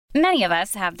Many of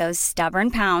us have those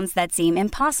stubborn pounds that seem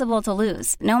impossible to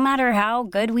lose, no matter how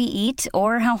good we eat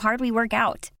or how hard we work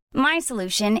out. My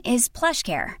solution is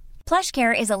PlushCare.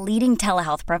 PlushCare is a leading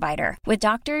telehealth provider with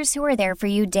doctors who are there for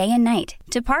you day and night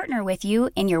to partner with you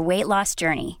in your weight loss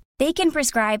journey. They can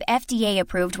prescribe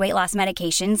FDA-approved weight loss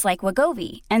medications like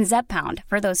Wegovy and Zepbound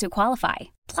for those who qualify.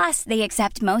 Plus, they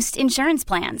accept most insurance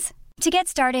plans. To get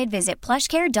started, visit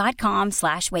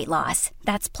plushcare.com/weightloss.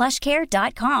 That's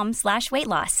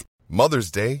plushcare.com/weightloss.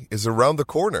 Mother's Day is around the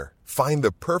corner. Find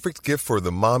the perfect gift for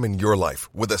the mom in your life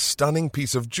with a stunning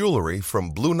piece of jewelry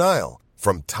from Blue Nile.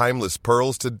 From timeless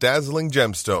pearls to dazzling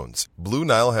gemstones, Blue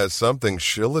Nile has something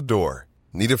she'll adore.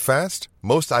 Need it fast?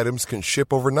 Most items can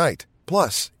ship overnight.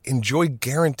 Plus, enjoy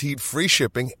guaranteed free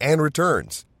shipping and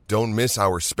returns. Don't miss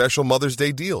our special Mother's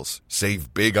Day deals.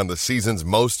 Save big on the season's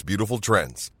most beautiful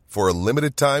trends. For a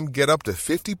limited time, get up to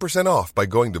 50% off by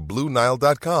going to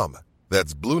BlueNile.com.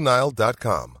 That's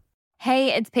BlueNile.com.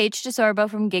 Hey, it's Paige DeSorbo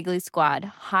from Giggly Squad.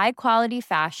 High quality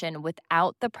fashion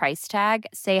without the price tag.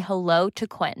 Say hello to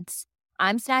Quince.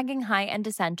 I'm snagging high-end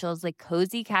essentials like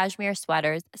cozy cashmere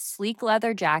sweaters, sleek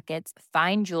leather jackets,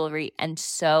 fine jewelry, and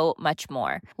so much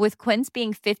more. With Quince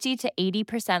being 50 to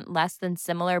 80% less than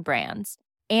similar brands.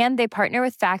 And they partner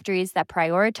with factories that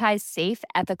prioritize safe,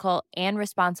 ethical, and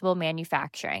responsible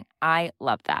manufacturing. I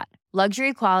love that.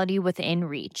 Luxury quality within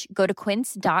reach. Go to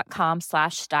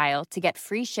quince.com/style to get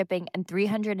free shipping and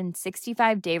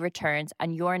 365-day returns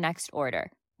on your next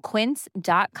order.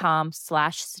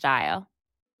 Quince.com/style.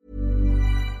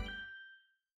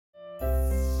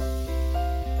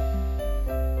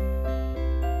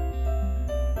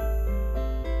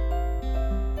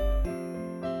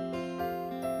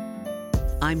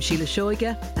 I'm Sheila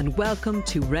Shoiga, and welcome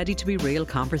to Ready to Be Real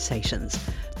Conversations,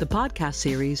 the podcast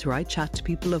series where I chat to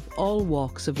people of all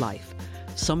walks of life.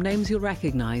 Some names you'll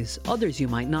recognise, others you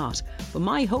might not, but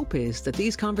my hope is that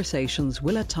these conversations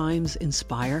will at times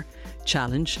inspire,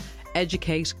 challenge,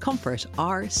 educate, comfort,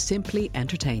 or simply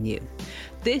entertain you.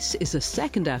 This is the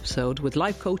second episode with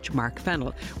life coach Mark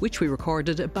Fennell, which we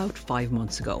recorded about 5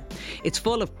 months ago. It's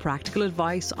full of practical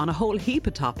advice on a whole heap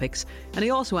of topics, and he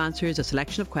also answers a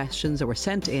selection of questions that were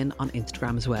sent in on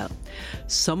Instagram as well.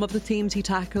 Some of the themes he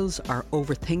tackles are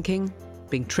overthinking,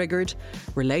 being triggered,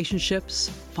 relationships,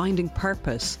 finding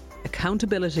purpose,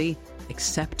 accountability,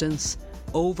 acceptance,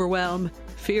 overwhelm,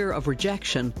 fear of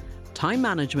rejection, time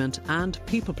management, and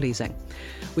people-pleasing.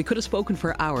 We could have spoken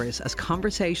for hours, as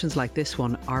conversations like this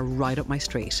one are right up my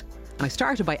street. And I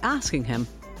started by asking him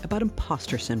about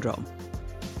imposter syndrome.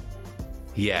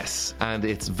 Yes, and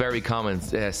it's very common.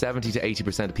 70 to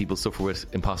 80% of people suffer with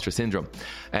imposter syndrome.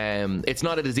 It's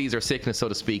not a disease or sickness, so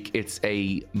to speak. It's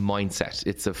a mindset.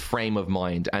 It's a frame of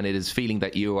mind, and it is feeling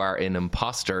that you are an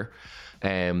imposter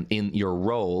in your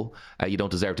role. You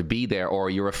don't deserve to be there, or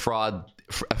you're a fraud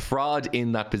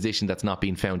in that position that's not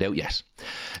being found out yet.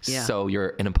 Yeah. So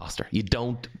you're an imposter. You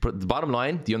don't. The bottom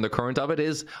line, the undercurrent of it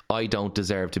is, I don't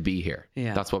deserve to be here.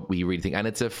 Yeah. That's what we really think, and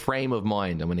it's a frame of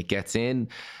mind. And when it gets in,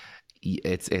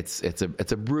 it's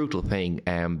a brutal thing,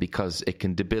 because it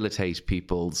can debilitate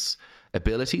people's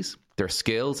abilities, their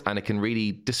skills, and it can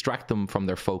really distract them from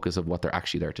their focus of what they're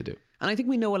actually there to do. And I think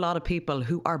we know a lot of people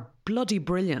who are bloody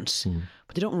brilliant,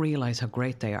 but they don't realise how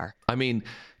great they are. I mean,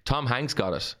 Tom Hanks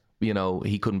got it. You know,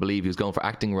 he couldn't believe he was going for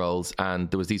acting roles, and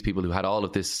there was these people who had all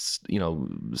of this, you know,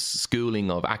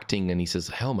 schooling of acting, and he says,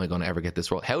 how am I going to ever get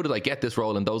this role? How did I get this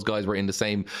role? And those guys were in the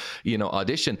same, you know,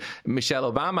 audition.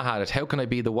 Michelle Obama had it. How can I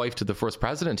be the wife to the first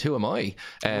president? Who am I?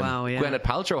 Wow, yeah. Gwyneth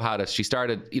Paltrow had it. She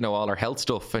started, you know, all her health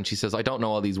stuff, and she says, I don't know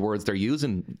all these words they're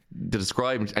using to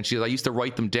describe, and she says, I used to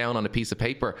write them down on a piece of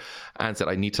paper and said,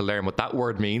 I need to learn what that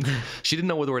word means. She didn't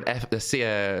know what the word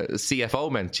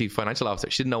CFO meant, Chief Financial Officer.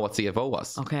 She didn't know what CFO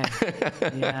was. Okay.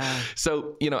 Yeah.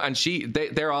 So, you know, and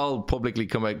they're all publicly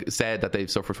said that they've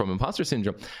suffered from imposter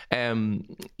syndrome.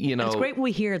 You know, and it's great when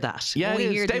we hear that. Yeah,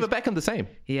 David Beckham the same.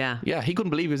 Yeah, he couldn't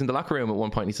believe he was in the locker room at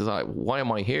one point. He says, "Why am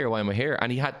I here? Why am I here?"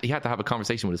 And he had to have a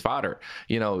conversation with his father.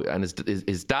 You know, and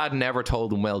his dad never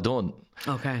told him, "Well done."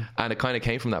 Okay, and it kind of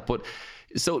came from that. But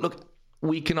so look,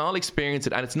 we can all experience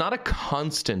it, and it's not a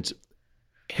constant.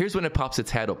 Here's when it pops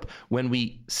its head up, when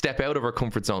we step out of our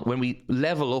comfort zone, when we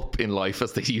level up in life,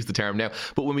 as they use the term now,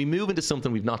 but when we move into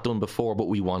something we've not done before, but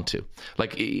we want to.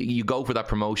 Like, you go for that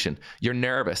promotion, you're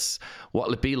nervous.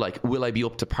 What'll it be like? Will I be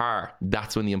up to par?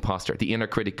 That's when the imposter, the inner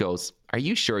critic goes, are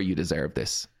you sure you deserve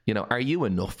this? You know, are you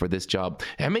enough for this job?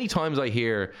 How many times I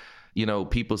hear, you know,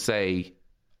 people say,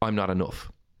 I'm not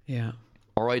enough. Yeah.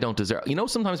 Or I don't deserve. You know,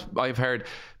 sometimes I've heard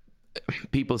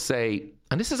people say,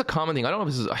 and this is a common thing, I don't know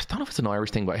if it's an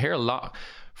Irish thing, but I hear a lot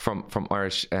from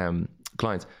Irish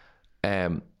clients,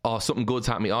 something good's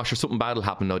happening. Oh, sure, something bad will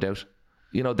happen, no doubt.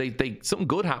 You know, they something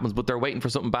good happens, but they're waiting for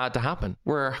something bad to happen.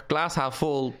 We're glass half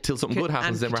full till something good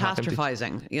happens, and then we're half empty.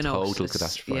 catastrophizing, you know. Total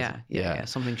catastrophizing. Yeah.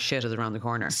 Something shit is around the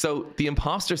corner. So the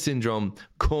imposter syndrome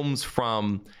comes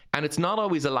from, and it's not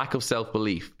always a lack of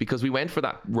self-belief, because we went for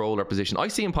that role or position. I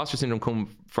see imposter syndrome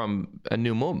come from a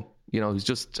new mum, you know, who's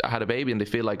just had a baby and they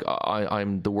feel like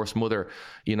I'm the worst mother,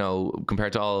 you know,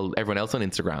 compared to everyone else on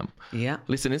Instagram. Yeah.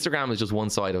 Listen, Instagram is just one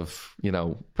side of, you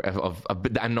know,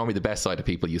 and normally the best side of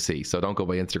people you see. So don't go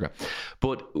by Instagram.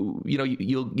 But, you know,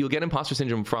 you'll get imposter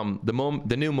syndrome from the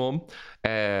new mum,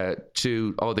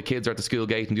 to, the kids are at the school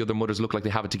gate and the other mothers look like they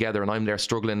have it together and I'm there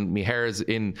struggling. My hair's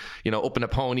in, you know, up in a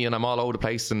pony and I'm all over the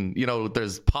place, and, you know,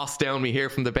 there's pus down me here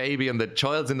from the baby and the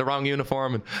child's in the wrong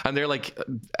uniform, and they're like,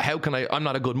 how can I'm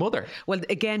not a good mother. Well,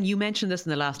 again, you mentioned this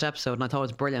in the last episode, and I thought it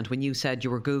was brilliant when you said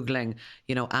you were Googling,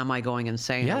 you know, am I going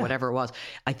insane or whatever it was.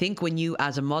 I think when you,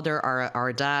 as a mother or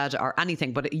a dad or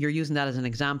anything, but you're using that as an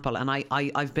example, and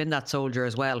I've been that soldier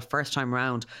as well, first time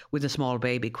round with a small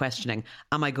baby, questioning,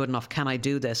 am I good enough? Can I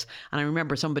do this? And I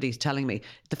remember somebody telling me,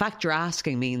 the fact you're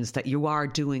asking means that you're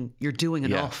doing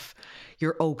enough.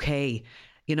 You're okay.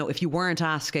 You know, if you weren't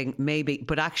asking, maybe,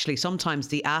 but actually sometimes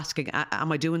the asking,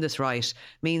 am I doing this right,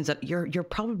 means that you're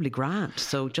probably grand.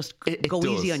 So just go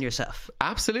easy on yourself.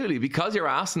 Absolutely. Because you're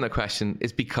asking the question,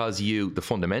 it's because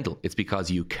it's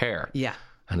because you care. Yeah.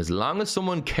 And as long as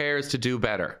someone cares to do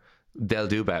better, they'll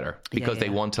do better because they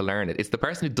want to learn it. It's the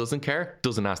person who doesn't care,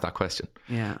 doesn't ask that question.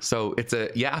 Yeah. So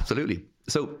absolutely.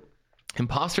 So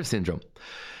imposter syndrome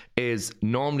is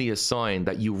normally a sign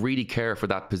that you really care for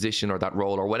that position or that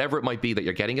role or whatever it might be that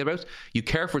you're getting about. You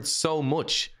care for it so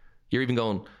much, you're even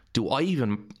going, do I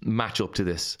even match up to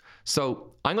this?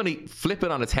 So I'm going to flip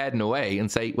it on its head in a way and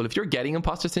say, well, if you're getting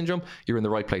imposter syndrome, you're in the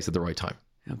right place at the right time.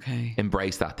 Okay.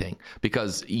 Embrace that thing,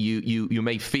 because you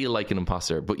may feel like an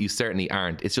imposter, but you certainly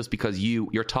aren't. It's just because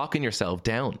you're talking yourself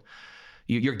down.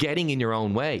 You're getting in your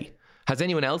own way. Has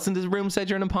anyone else in this room said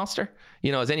you're an imposter?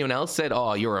 You know, has anyone else said,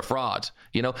 oh, you're a fraud?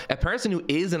 You know, a person who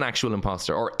is an actual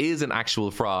imposter or is an actual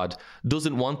fraud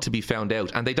doesn't want to be found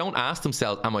out. And they don't ask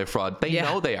themselves, am I a fraud? They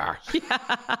know they are.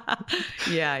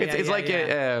 It's like,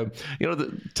 you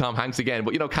know, Tom Hanks again,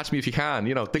 but, you know, Catch Me If You Can.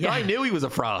 You know, the guy knew he was a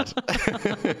fraud.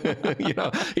 You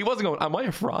know, he wasn't going, am I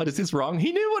a fraud? Is this wrong?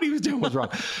 He knew what he was doing was wrong.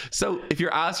 So if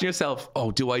you're asking yourself,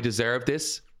 oh, do I deserve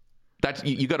this? That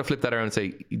you got to flip that around and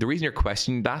say, the reason you're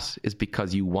questioning that is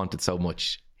because you want it so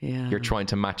much. Yeah. You're trying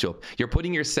to match up. You're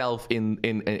putting yourself in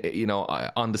you know,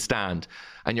 on the stand,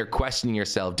 and you're questioning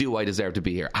yourself. Do I deserve to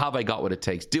be here? Have I got what it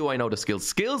takes? Do I know the skills?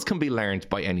 Skills can be learned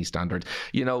by any standard.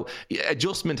 You know,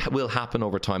 adjustment will happen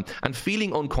over time. And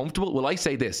feeling uncomfortable, well, I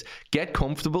say this, get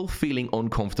comfortable feeling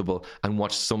uncomfortable and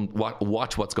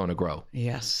watch what's going to grow.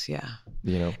 Yes, yeah.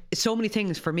 You know, so many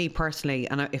things for me personally,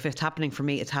 and if it's happening for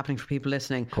me, it's happening for people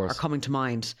listening, are coming to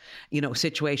mind. You know,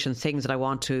 situations, things that I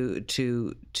want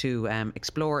to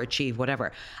explore, achieve,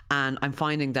 whatever. And I'm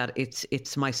finding that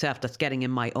it's myself that's getting in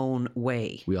my own way.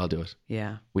 We all do it.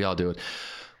 Yeah. We all do it.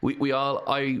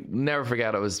 I never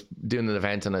forget, I was doing an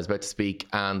event and I was about to speak,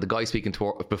 and the guy speaking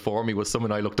before me was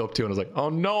someone I looked up to, and I was like, oh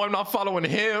no, I'm not following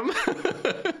him.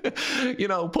 You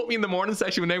know, put me in the morning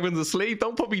session when everyone's asleep.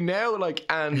 Don't put me now.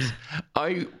 And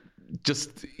I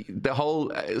just, the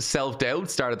whole self-doubt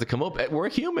started to come up. We're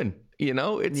human, you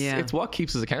know, it's what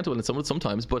keeps us accountable and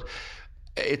sometimes, but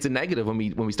it's a negative when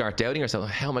we start doubting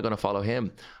ourselves. How am I going to follow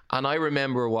him? And I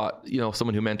remember what, you know,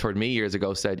 someone who mentored me years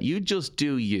ago said, you just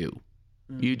do you.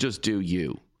 You just do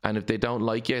you. And if they don't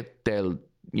like you, they'll,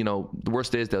 you know, the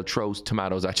worst is they'll throw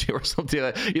tomatoes at you or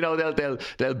something. You know,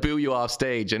 they'll boo you off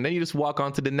stage, and then you just walk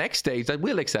on to the next stage that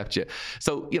will accept you.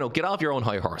 So, you know, get off your own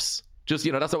high horse. Just,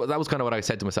 you know, that was kind of what I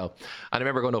said to myself. And I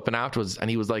remember going up and afterwards, and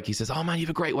he says, oh man, you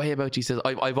have a great way about you. He says,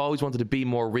 I've always wanted to be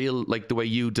more real, like the way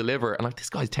you deliver. And I'm like, this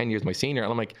guy's 10 years my senior.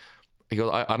 And I'm like, he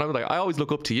goes, I always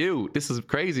look up to you. This is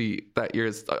crazy that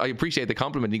I appreciate the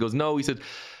compliment. And he goes, no, he said,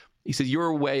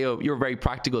 you're very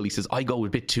practical. He says, I go a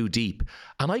bit too deep.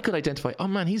 And I could identify, oh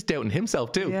man, he's doubting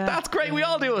himself too. Yeah. That's great. Yeah. We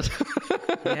all do it.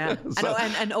 Yeah. So,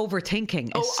 and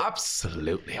overthinking.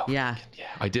 Absolutely. Yeah.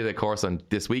 I did a course on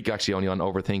this week, actually, only on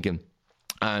overthinking.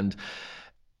 And,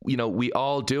 you know, we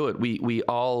all do it. We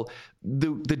all,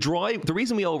 the drive, the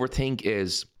reason we overthink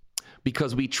is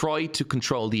because we try to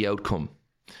control the outcome.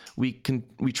 We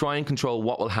try and control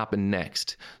what will happen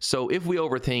next. So if we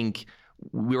overthink,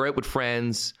 we're out with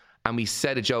friends and we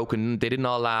said a joke and they didn't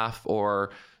all laugh,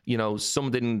 or, you know,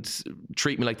 some didn't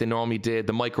treat me like they normally did,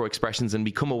 the micro expressions, and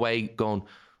we come away going,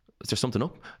 is there something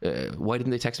up? Why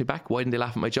didn't they text me back? Why didn't they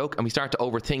laugh at my joke? And we start to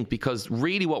overthink, because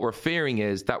really what we're fearing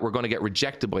is that we're going to get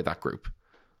rejected by that group.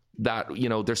 that, you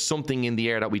know, there's something in the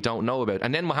air that we don't know about.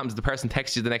 And then what happens, the person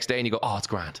texts you the next day and you go, oh, it's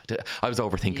grand. I was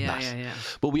overthinking that. Yeah.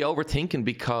 But we overthinking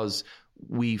because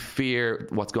we fear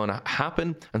what's going to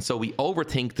happen. And so we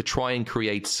overthink to try and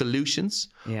create solutions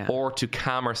or to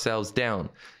calm ourselves down.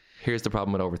 Here's the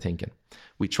problem with overthinking.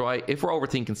 We try, if we're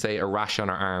overthinking, say, a rash on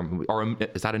our arm, or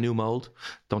is that a new mold?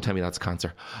 Don't tell me that's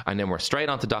cancer. And then we're straight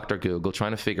onto Dr. Google trying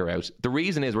to figure out. The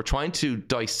reason is we're trying to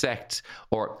dissect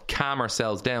or calm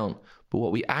ourselves down. But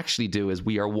what we actually do is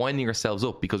we are winding ourselves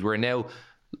up because we're now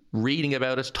reading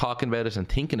about it, talking about it, and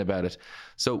thinking about it.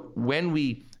 So when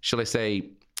we, shall I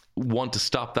say, want to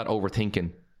stop that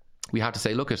overthinking, we have to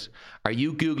say, look, are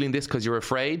you Googling this because you're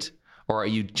afraid? Or are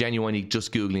you genuinely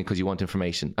just Googling because you want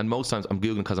information? And most times I'm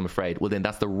Googling because I'm afraid. Well, then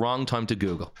that's the wrong time to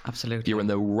Google. Absolutely. You're in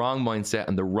the wrong mindset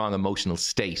and the wrong emotional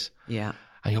state. Yeah.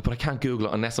 And you go, but I can't Google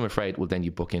it unless I'm afraid. Well, then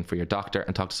you book in for your doctor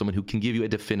and talk to someone who can give you a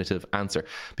definitive answer.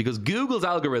 Because Google's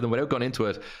algorithm, without going into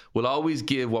it, will always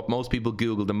give what most people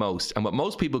Google the most. And what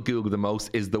most people Google the most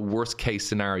is the worst case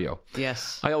scenario.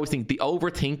 Yes. I always think the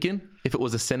overthinking, if it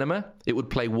was a cinema, it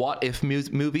would play what if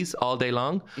movies all day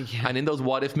long. Yeah. And in those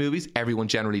what if movies, everyone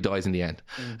generally dies in the end.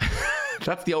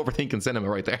 That's the overthinking cinema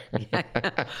right there.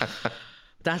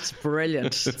 That's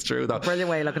brilliant. It's true, though. Brilliant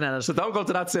way of looking at it. So don't go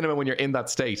to that cinema when you're in that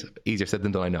state. Easier said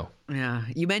than done, I know. Yeah.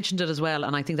 You mentioned it as well,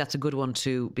 and I think that's a good one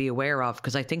to be aware of,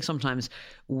 because I think sometimes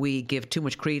we give too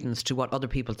much credence to what other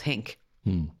people think.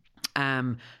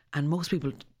 And most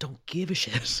people don't give a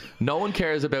shit. No one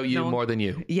cares about you more than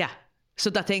you. Yeah. So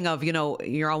that thing of, you know,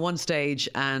 you're on one stage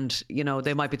and, you know,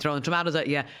 they might be throwing tomatoes at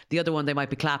you. The other one, they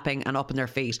might be clapping and up in their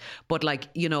feet. But like,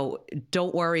 you know,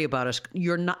 don't worry about it.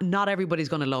 You're not everybody's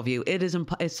going to love you. It's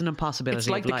an impossibility. It's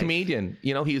like the comedian,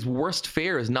 you know, his worst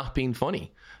fear is not being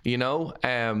funny, you know,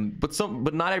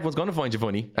 but not everyone's going to find you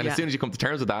funny. And as soon as you come to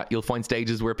terms with that, you'll find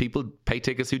stages where people pay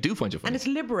tickets who do find you funny. And it's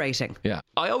liberating. Yeah.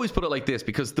 I always put it like this,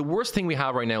 because the worst thing we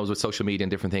have right now is with social media and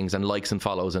different things and likes and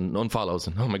follows and unfollows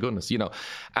and oh my goodness, you know,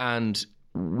 and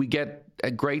we get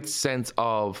a great sense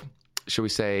of, shall we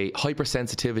say,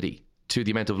 hypersensitivity to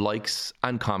the amount of likes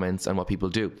and comments and what people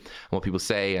do and what people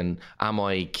say, and am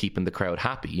I keeping the crowd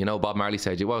happy? You know, Bob Marley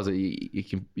said, what was it?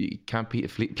 You can't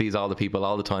please all the people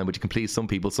all the time, but you can please some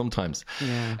people sometimes.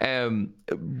 Yeah.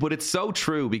 But it's so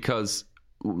true, because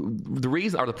the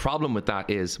reason or the problem with that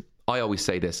is, I always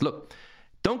say this, look,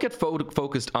 don't get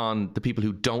focused on the people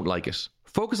who don't like it.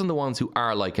 Focus on the ones who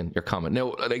are liking your comment.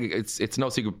 Now, it's no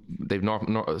secret, they've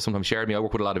sometimes shared me. I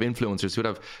work with a lot of influencers who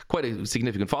have quite a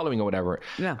significant following or whatever.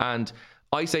 Yeah. And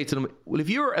I say to them, well, if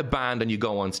you're a band and you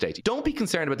go on stage, don't be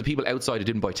concerned about the people outside who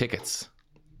didn't buy tickets.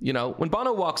 You know, when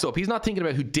Bono walks up, he's not thinking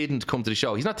about who didn't come to the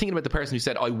show. He's not thinking about the person who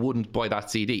said, I wouldn't buy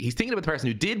that CD. He's thinking about the person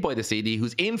who did buy the CD,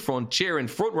 who's in front, cheering,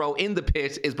 front row, in the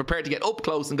pit, is prepared to get up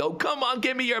close and go, come on,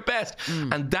 give me your best.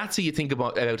 And that's who you think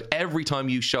about every time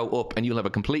you show up, and you'll have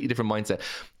a completely different mindset.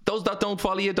 Those that don't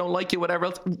follow you, don't like you, whatever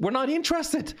else, we're not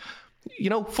interested. You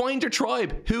know, find your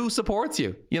tribe. Who supports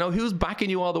you? You know, who's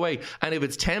backing you all the way? And if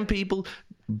it's 10 people,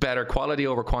 better quality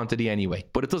over quantity anyway.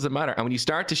 But it doesn't matter. And when you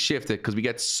start to shift it, because we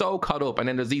get so caught up, and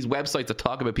then there's these websites that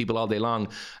talk about people all day long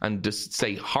and just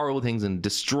say horrible things and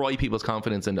destroy people's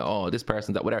confidence and, oh, this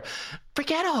person, that, whatever.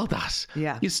 Forget all that.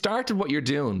 Yeah. You started what you're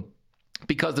doing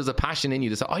because there's a passion in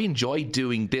you to say, I enjoy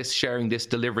doing this, sharing this,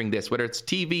 delivering this, whether it's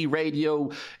TV,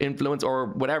 radio, influence, or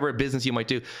whatever business you might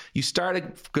do. You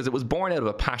started because it was born out of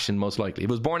a passion, most likely. If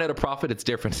it was born out of profit, it's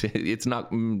different. It's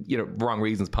not, you know, wrong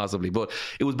reasons possibly, but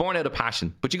it was born out of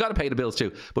passion. But you got to pay the bills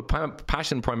too, but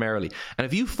passion primarily. And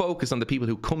if you focus on the people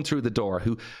who come through the door,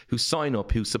 who sign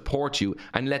up, who support you,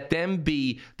 and let them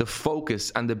be the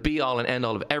focus and the be all and end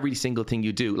all of every single thing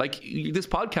you do. Like this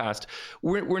podcast,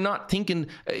 we're not thinking,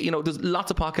 you know, there's lots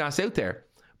of podcasts out there,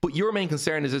 but your main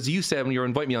concern is, as you said when you were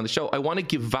inviting me on the show, I want to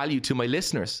give value to my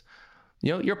listeners.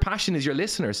 You know, your passion is your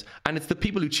listeners, and it's the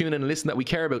people who tune in and listen that we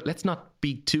care about. Let's not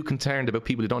be too concerned about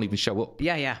people who don't even show up.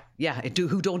 Yeah,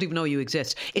 who don't even know you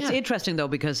exist. It's interesting though,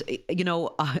 because you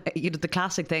know the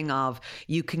classic thing of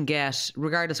you can get,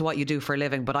 regardless of what you do for a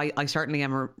living, but I certainly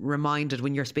am reminded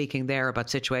when you're speaking there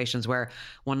about situations where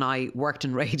when I worked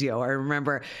in radio, I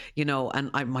remember, you know,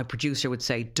 and my producer would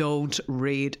say, don't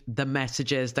read the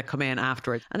messages that come in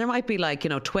afterwards. And there might be like, you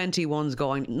know, 20 ones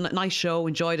going, nice show,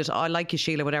 enjoyed it, I like you,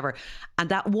 Sheila, whatever. And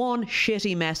that one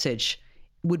shitty message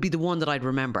would be the one that I'd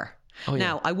remember. Oh, yeah.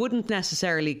 Now, I wouldn't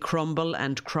necessarily crumble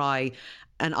and cry,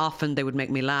 and often they would make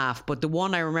me laugh. But the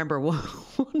one I remember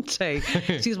one day,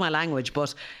 excuse my language,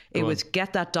 but it was,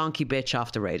 get that donkey bitch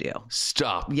off the radio.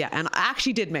 Stop. Yeah, and it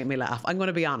actually did make me laugh. I'm going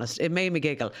to be honest. It made me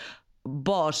giggle.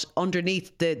 But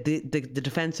underneath the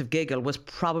defensive giggle was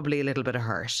probably a little bit of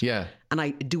hurt. Yeah.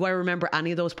 And do I remember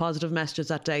any of those positive messages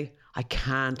that day? I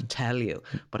can't tell you,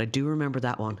 but I do remember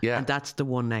that one. Yeah. And that's the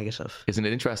one negative. Isn't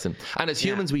it interesting? And as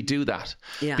humans, we do that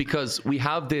because we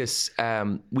have this,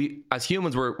 as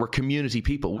humans, we're community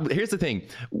people. Here's the thing.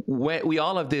 We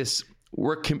all have this,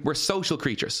 we're social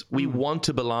creatures. We want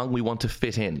to belong. We want to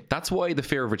fit in. That's why the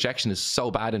fear of rejection is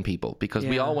so bad in people, because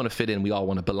we all want to fit in. We all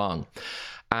want to belong.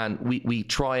 And we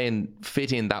try and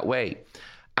fit in that way.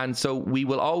 And so we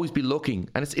will always be looking,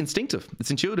 and it's instinctive,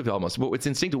 it's intuitive almost, but it's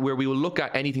instinctive, where we will look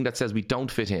at anything that says we don't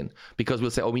fit in, because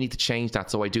we'll say, oh, we need to change that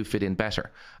so I do fit in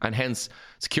better. And hence,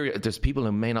 it's curious, there's people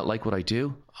who may not like what I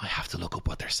do. I have to look up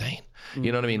what they're saying.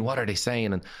 You know what I mean? What are they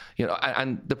saying? And, you know,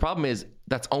 and the problem is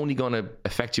that's only going to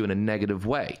affect you in a negative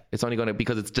way. It's only going to,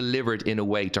 because it's delivered in a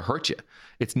way to hurt you.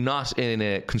 It's not in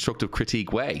a constructive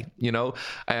critique way, you know?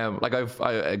 Like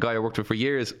a guy I worked with for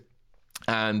years,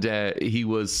 and he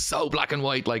was so black and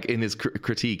white, like in his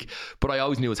critique, but I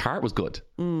always knew his heart was good.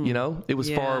 You know, it was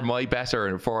for my better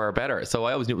and for our better. So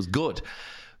I always knew it was good.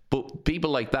 But people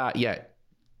like that,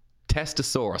 test the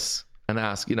source and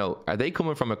ask, you know, are they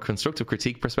coming from a constructive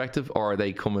critique perspective, or are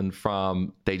they coming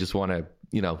from, they just want to,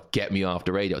 you know, get me off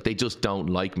the radio? They just don't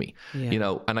like me, you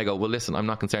know? And I go, well, listen, I'm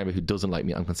not concerned about who doesn't like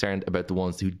me. I'm concerned about the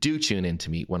ones who do tune into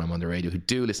me when I'm on the radio, who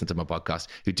do listen to my podcast,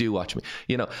 who do watch me,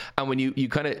 you know? And when you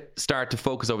kind of start to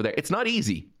focus over there, it's not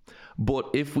easy, but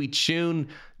if we tune,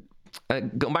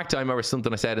 going back to, I remember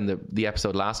something I said in the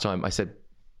episode last time, I said,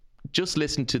 just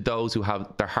listen to those who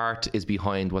have, their heart is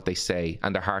behind what they say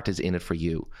and their heart is in it for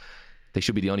you. They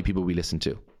should be the only people we listen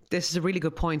to. This is a really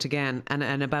good point again,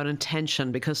 and about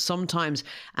intention, because sometimes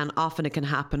and often it can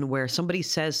happen where somebody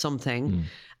says something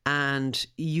and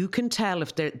you can tell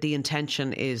if the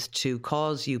intention is to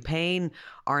cause you pain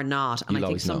or not. And I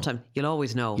think sometimes you'll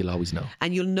always know. You'll always know.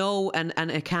 And you'll know, and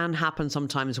it can happen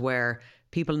sometimes where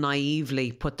people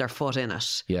naively put their foot in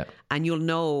it. Yeah. And you'll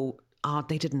know, oh,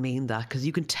 they didn't mean that, because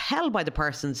you can tell by the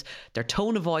person's, their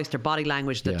tone of voice, their body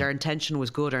language, that their intention was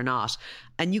good or not.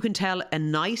 And you can tell a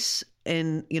nice,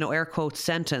 in, you know, air quotes,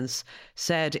 sentence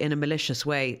said in a malicious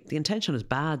way, the intention is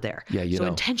bad there. Yeah, so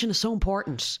intention is so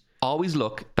important. Always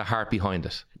look the heart behind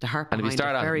it. The heart behind it. And if you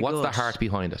start out, what's the heart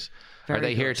behind it? Are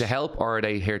they here to help, or are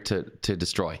they here to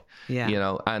destroy? Yeah. You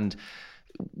know, and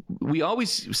we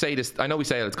always say this, I know we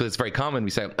say it because it's very common, we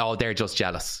say, oh, they're just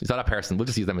jealous. Is that a person? We'll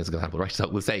just use them as an example, right? So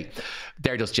we'll say,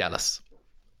 they're just jealous.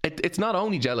 It's not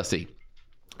only jealousy.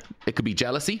 It could be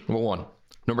jealousy, number one.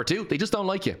 Number two, they just don't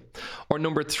like you. Or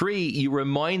number three, you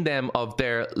remind them of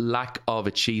their lack of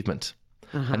achievement.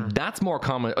 And that's more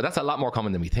common, or that's a lot more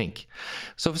common than we think.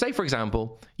 So say, for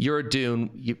example, you're doing,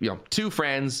 you know, two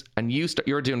friends, and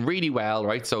you're doing really well,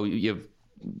 right? So you've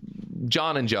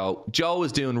John and Joe. Joe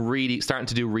is starting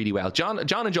to do really well. John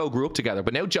and Joe grew up together,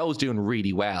 but now Joe's doing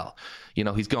really well. You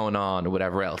know, he's going on or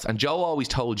whatever else. And Joe always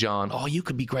told John, oh, you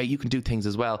could be great. You can do things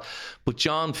as well. But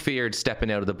John feared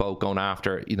stepping out of the boat, going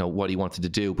after, you know, what he wanted to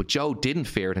do. But Joe didn't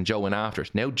fear it, and Joe went after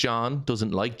it. Now John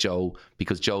doesn't like Joe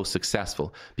because Joe's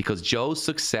successful. Because Joe's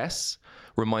success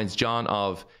reminds John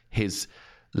of his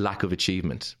lack of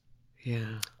achievement.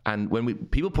 Yeah. And when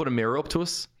people put a mirror up to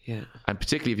us, and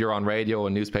particularly if you're on radio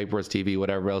and newspapers, TV,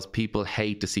 whatever else, people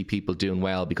hate to see people doing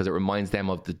well, because it reminds them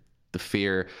of the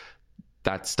fear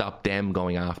that stopped them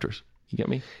going after it. You get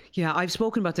me? Yeah, I've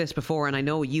spoken about this before, and I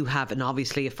know you have, and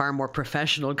obviously a far more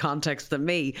professional context than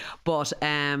me, but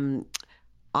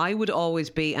I would always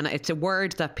be, and it's a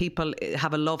word that people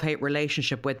have a love-hate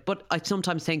relationship with, but I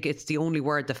sometimes think it's the only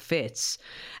word that fits.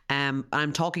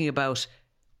 I'm talking about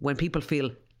when people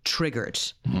feel triggered.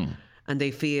 And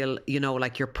they feel, you know,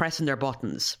 like you're pressing their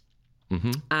buttons.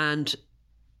 And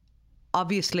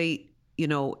obviously, you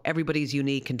know, everybody's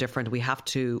unique and different. We have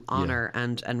to honour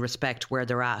and respect where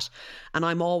they're at. And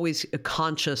I'm always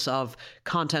conscious of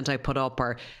content I put up,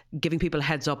 or giving people a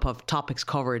heads up of topics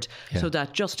covered, so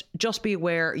that just be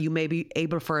aware, you may be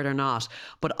able for it or not.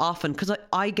 But often, because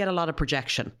I get a lot of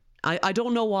projection. I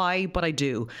don't know why, but I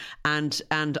do. And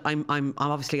I'm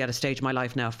obviously at a stage in my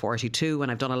life now, 42,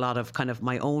 and I've done a lot of kind of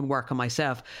my own work on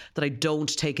myself, that I don't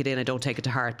take it in, I don't take it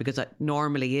to heart, because it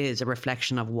normally is a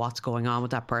reflection of what's going on with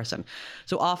that person.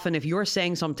 So often if you're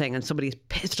saying something and somebody's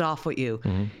pissed off with you,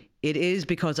 it is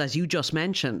because, as you just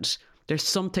mentioned, there's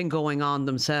something going on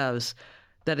themselves,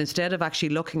 that instead of actually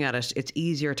looking at it, it's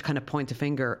easier to kind of point the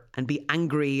finger and be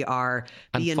angry or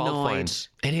be annoyed.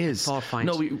 It is. Fault find.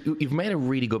 No, you've made a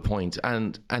really good point.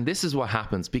 And this is what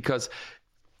happens, because,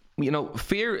 you know,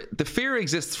 the fear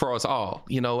exists for us all,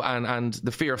 you know, and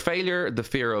the fear of failure, the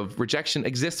fear of rejection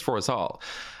exists for us all.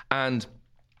 And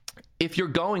if you're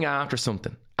going after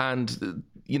something, and,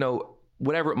 you know,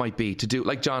 whatever it might be, to do,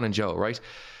 like John and Joe, right?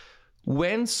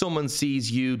 When someone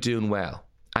sees you doing well,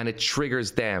 and it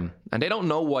triggers them. And they don't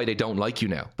know why they don't like you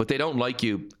now, but they don't like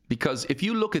you because if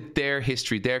you look at their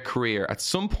history, their career, at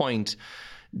some point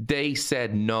they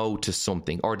said no to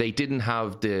something, or they didn't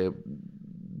have the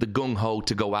gung-ho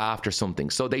to go after something.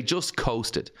 So they just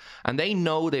coasted, and they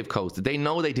know they've coasted. They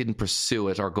know they didn't pursue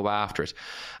it or go after it.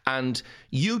 And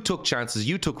you took chances,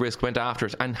 you took risks, went after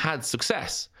it and had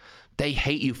success. They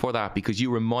hate you for that because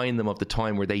you remind them of the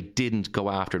time where they didn't go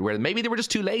after it, where maybe they were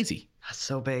just too lazy. That's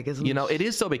so big, isn't it? You know, it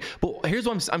is so big. But here's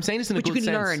what I'm saying this in a good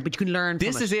sense. But you can learn from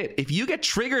it. This is it. If you get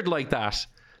triggered like that,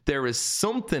 there is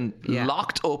something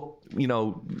locked up, it's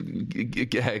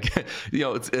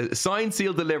signed,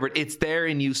 sealed, delivered. It's there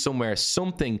in you somewhere,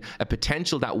 a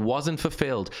potential that wasn't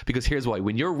fulfilled. Because here's why.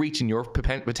 When you're reaching your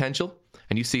potential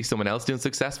and you see someone else doing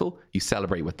successful, you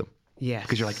celebrate with them. Yeah.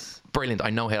 Because you're like, brilliant,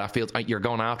 I know how that feels. You're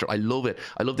going after it. I love it.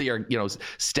 I love that you're,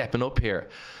 stepping up here.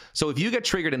 So if you get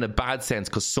triggered in a bad sense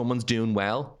because someone's doing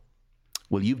well,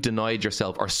 you've denied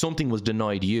yourself, or something was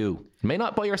denied you. May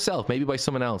not by yourself, maybe by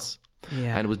someone else.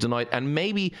 Yeah. And it was denied. And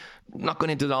maybe, not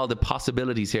going into all the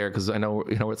possibilities here, because I know,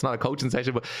 it's not a coaching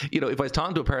session, but, if I was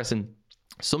talking to a person,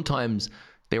 sometimes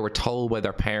they were told by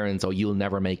their parents, oh, you'll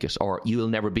never make it, or you'll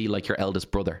never be like your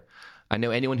eldest brother. I know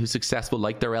anyone who's successful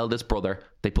like their eldest brother,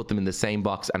 they put them in the same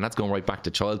box, and that's going right back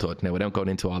to childhood. Now, we don't go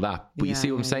into all that, but you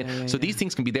see what I'm saying? So these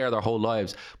things can be there their whole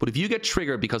lives. But if you get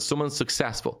triggered because someone's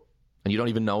successful and you don't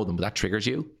even know them, but that triggers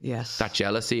you, yes, that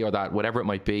jealousy or that whatever it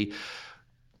might be,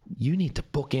 you need to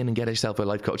book in and get yourself a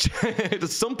life coach.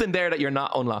 There's something there that you're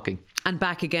not unlocking. And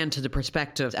back again to the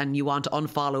perspective, and you want to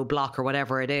unfollow, block, or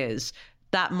whatever it is,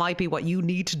 that might be what you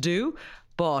need to do.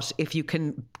 But if you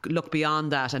can look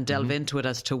beyond that and delve into it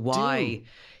as to why,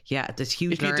 there's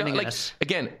huge learning in it.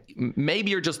 Again, maybe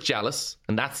you're just jealous,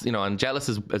 and that's, and jealous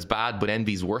is bad, but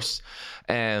envy's worse.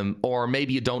 Or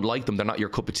maybe you don't like them, they're not your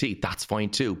cup of tea. That's fine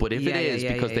too. But if it is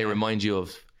because they remind you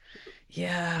of,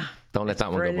 don't let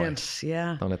that one go by.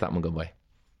 Yeah. Don't let that one go by.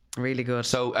 Really good.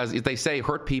 So as they say,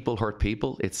 hurt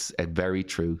people. It's a very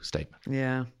true statement.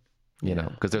 Yeah.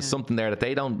 Because there's something there that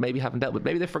they haven't dealt with.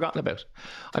 Maybe they've forgotten about.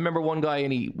 I remember one guy,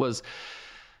 and he was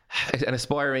an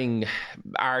aspiring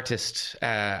artist,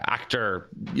 actor.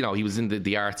 He was in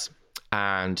the arts,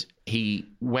 and he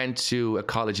went to a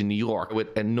college in New York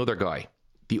with another guy.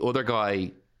 The other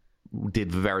guy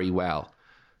did very well,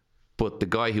 but the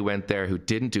guy who went there who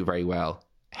didn't do very well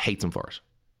hates him for it.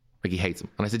 Like, he hates him.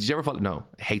 And I said, did you ever follow? No,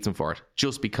 hates him for it.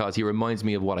 Just because he reminds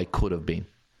me of what I could have been.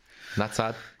 Isn't that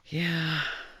sad? Yeah.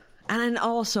 And then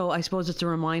also, I suppose it's a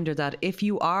reminder that if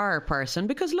you are a person,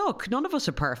 because look, none of us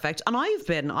are perfect. And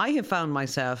I have found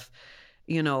myself,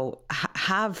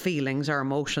 have feelings or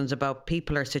emotions about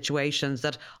people or situations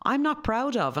that I'm not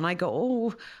proud of. And I go,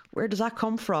 oh, where does that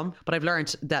come from? But I've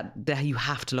learned that you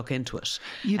have to look into it.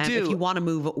 You do. If you want to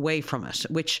move away from it,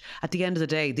 which at the end of the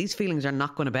day, these feelings are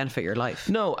not going to benefit your life.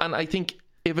 No, and I think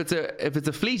if it's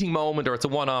a fleeting moment or it's a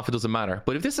one-off, it doesn't matter.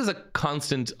 But if this is a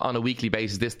constant on a weekly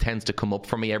basis, this tends to come up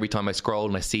for me every time I scroll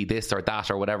and I see this or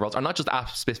that or whatever else, or not just a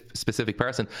specific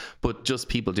person, but just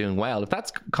people doing well. If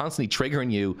that's constantly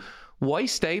triggering you, why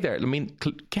stay there? I mean,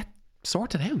 get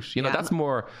sorted out. That's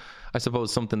more, I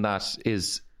suppose, something that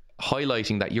is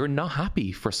highlighting that you're not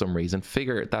happy for some reason.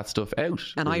 Figure that stuff out.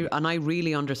 And I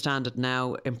really understand it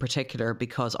now in particular,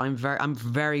 because I'm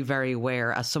very, very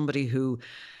aware, as somebody who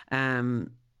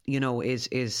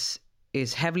is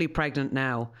heavily pregnant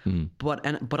now,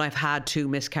 but I've had 2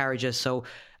 miscarriages, so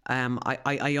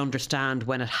I understand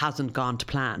when it hasn't gone to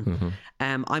plan.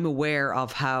 I'm aware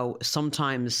of how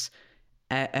sometimes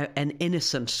an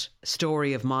innocent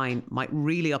story of mine might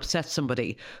really upset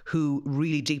somebody who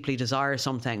really deeply desires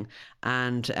something,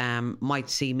 and might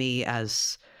see me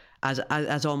as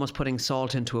almost putting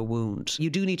salt into a wound. You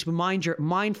do need to be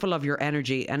mindful of your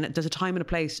energy, and there's a time and a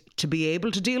place to be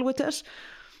able to deal with it,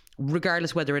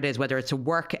 regardless whether it's a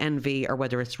work envy or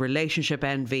whether it's relationship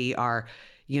envy or,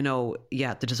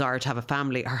 the desire to have a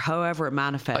family, or however it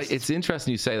manifests. It's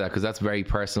interesting you say that, because that's very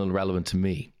personal and relevant to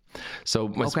me. So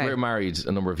we're married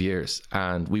a number of years,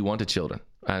 and we wanted children.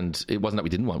 And it wasn't that we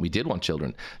did want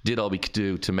children. Did all we could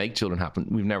do to make children happen.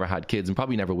 We've never had kids, and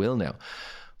probably never will now.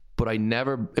 But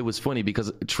it was funny,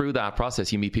 because through that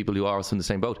process, you meet people who are also in the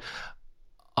same boat.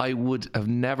 I would have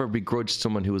never begrudged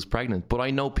someone who was pregnant, but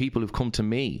I know people who've come to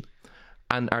me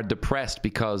and are depressed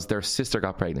because their sister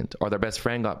got pregnant or their best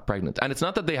friend got pregnant. And it's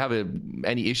not that they have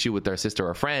any issue with their sister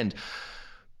or friend,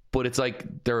 but it's like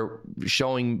they're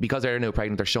showing, because they're now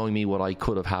pregnant, they're showing me what I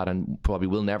could have had and probably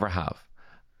will never have.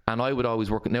 And I would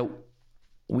always work. Now,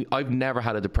 I've never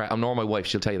had a depressed, nor my wife,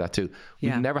 she'll tell you that too.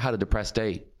 We've never had a depressed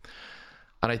day.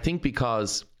 And I think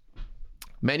because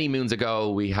many moons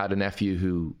ago, we had a nephew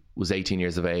who was 18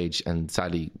 years of age and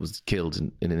sadly was killed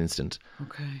in an instant.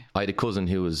 Okay. I had a cousin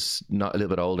who was not a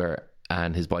little bit older,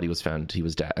 and his body was found, he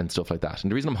was dead and stuff like that.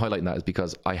 And the reason I'm highlighting that is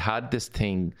because I had this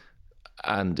thing,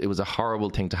 and it was a horrible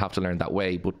thing to have to learn that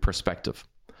way, but perspective.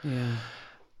 Yeah.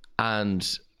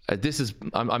 And this is,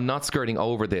 I'm not skirting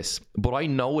over this, but I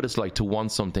know what it's like to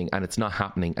want something and it's not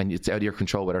happening, and it's out of your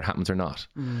control whether it happens or not.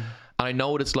 And I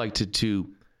know what it's like to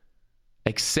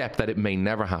accept that it may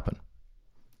never happen.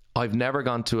 I've never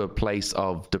gone to a place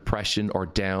of depression or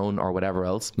down or whatever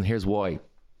else, and here's why.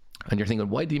 And you're thinking,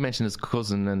 why did he mention his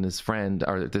cousin and his friend,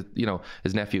 or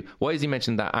his nephew? Why is he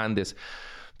mentioning that and this?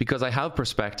 Because I have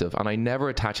perspective, and I never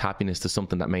attach happiness to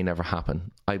something that may never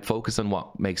happen. I focus on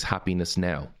what makes happiness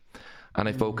now, and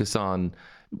I focus on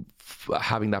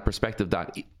having that perspective.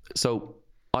 So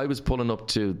I was pulling up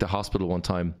to the hospital one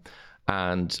time,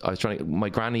 and my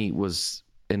granny was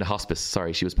in the hospice.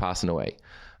 Sorry, she was passing away.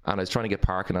 And I was trying to get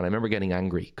parking, and I remember getting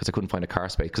angry because I couldn't find a car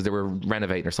space because they were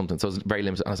renovating or something. So it was very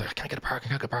limited. And I was like, I can't get a parking.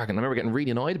 And I remember getting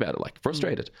really annoyed about it, like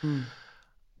frustrated. And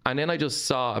then I just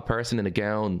saw a person in a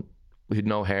gown who'd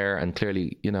no hair and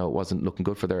clearly, wasn't looking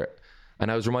good for their.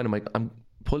 And I was reminded, I'm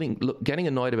getting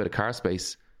annoyed about a car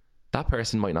space. That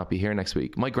person might not be here next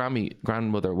week. My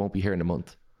grandmother won't be here in a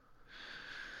month.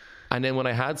 And then when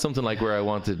I had something like where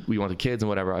we wanted kids and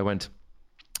whatever, I went.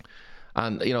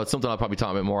 And, it's something I'll probably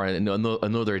talk about more in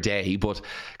another day, but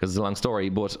because it's a long story.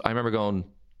 But I remember going,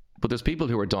 but there's people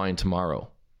who are dying tomorrow.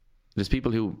 There's people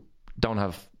who don't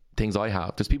have things I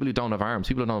have. There's people who don't have arms,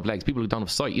 people who don't have legs, people who don't have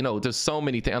sight. There's so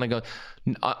many things. And I go,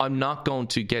 I'm not going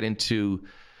to get into,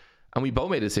 and we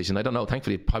both made a decision. I don't know,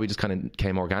 thankfully it probably just kind of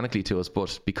came organically to us,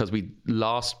 but because we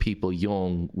lost people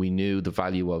young, we knew the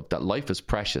value of that life is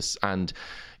precious, and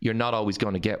you're not always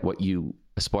going to get what you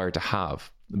aspire to have.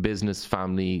 Business,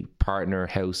 family, partner,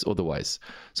 house, otherwise.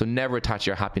 So never attach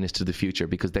your happiness to the future,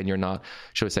 because then you're not,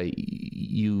 shall I say,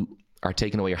 you are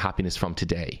taking away your happiness from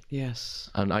today. Yes.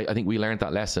 And I think we learned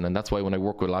that lesson, and that's why when I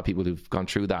work with a lot of people who've gone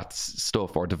through that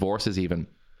stuff, or divorces even,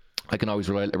 I can always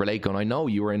relate going, I know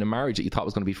you were in a marriage that you thought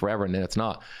was going to be forever and then it's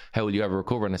not. How will you ever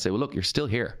recover? And I say, well, look, you're still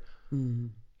here.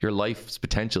 Your life's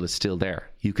potential is still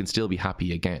there. You can still be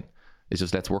happy again. It's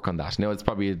just, let's work on that. Now, it's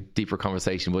probably a deeper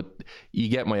conversation, but you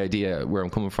get my idea where I'm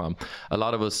coming from. A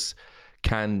lot of us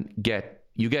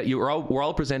we're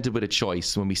all presented with a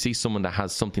choice. When we see someone that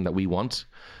has something that we want,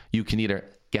 you can either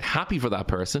get happy for that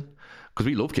person, because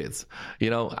we love kids,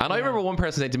 And I remember one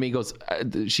person said to me,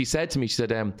 she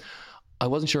said, I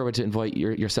wasn't sure whether to invite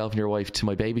yourself and your wife to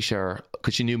my baby shower,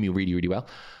 because she knew me really, really well,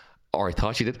 or I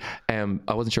thought she did.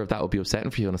 I wasn't sure if that would be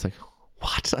upsetting for you. And I was like,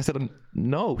 what? I said,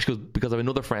 no. She goes, because I have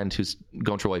another friend who's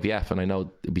going through IVF and I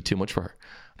know it'd be too much for her.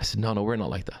 I said, no, we're not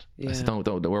like that. I said, don't,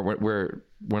 we're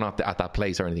not at that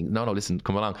place or anything. No, listen,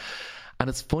 come along. And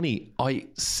it's funny, I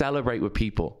celebrate with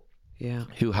people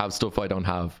who have stuff I don't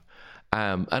have.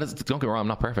 And don't get me wrong, I'm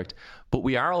not perfect, but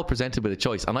we are all presented with a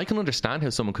choice. And I can understand how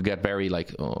someone could get very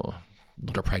like, oh,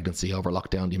 another pregnancy over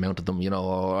lockdown, the amount of them,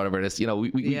 or whatever it is.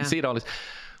 We see it all this.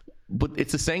 But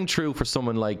it's the same true for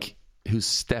someone like who's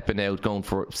stepping out, going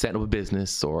for setting up a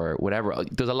business or whatever.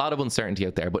 There's a lot of uncertainty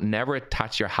out there, but never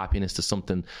attach your happiness to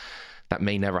something that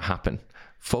may never happen.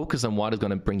 Focus on what is going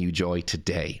to bring you joy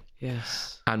today.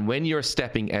 Yes. And when you're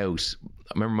stepping out,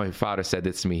 I remember my father said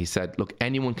this to me. He said, look,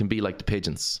 anyone can be like the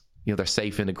pigeons. They're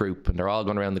safe in a group and they're all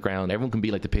going around the ground. Everyone can be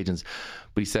like the pigeons.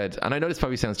 But he said, and I know this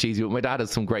probably sounds cheesy, but my dad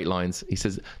has some great lines. He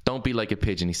says, don't be like a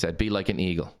pigeon. He said, be like an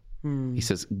eagle. He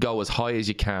says, go as high as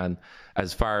you can,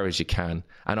 as far as you can,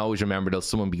 and always remember there'll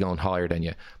someone be going higher than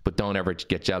you, but don't ever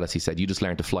get jealous. He said, you just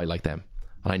learn to fly like them.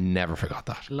 And I never forgot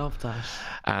that. Love that.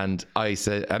 And I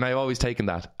said, and I've always taken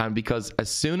that. And because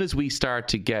as soon as we start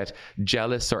to get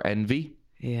jealous or envy,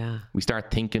 we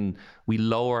start thinking, we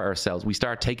lower ourselves, we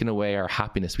start taking away our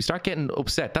happiness, we start getting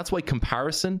upset. That's why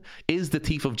comparison is the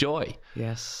thief of joy.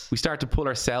 Yes. We start to pull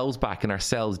ourselves back and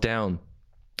ourselves down,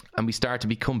 and we start to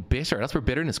become bitter. That's where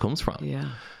bitterness comes from.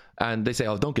 Yeah. And they say,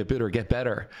 oh, don't get bitter, get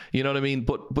better. You know what I mean?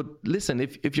 But listen,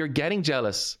 if you're getting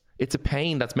jealous, it's a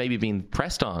pain that's maybe being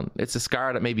pressed on. It's a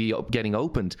scar that may be getting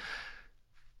opened.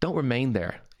 Don't remain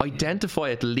there.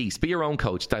 Identify at least, be your own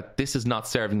coach, that this is not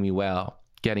serving me well,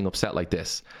 getting upset like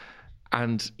this.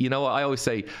 And I always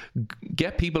say,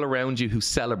 get people around you who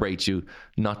celebrate you,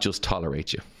 not just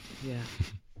tolerate you. Yeah.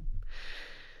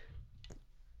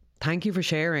 Thank you for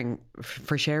sharing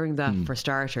that, for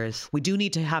starters. We do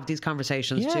need to have these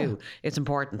conversations too. It's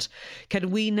important. Can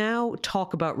we now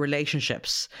talk about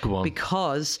relationships? Go on.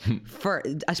 Because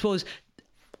I suppose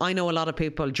I know a lot of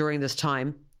people during this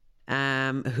time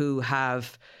who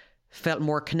have felt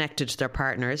more connected to their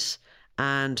partners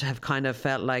and have kind of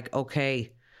felt like,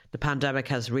 okay, the pandemic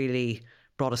has really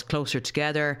brought us closer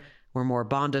together. We're more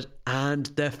bonded, and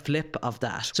the flip of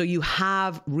that. So you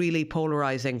have really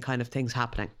polarizing kind of things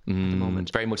happening at the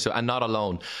moment. Very much so, and not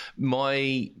alone.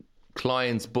 My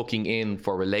clients booking in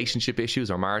for relationship issues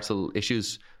or marital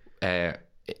issues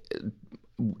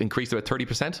increased about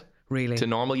 30% really to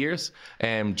normal years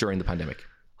during the pandemic,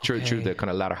 through the kind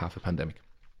of latter half of the pandemic.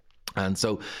 And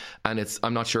so,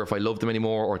 I'm not sure if I love them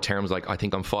anymore, or terms like, I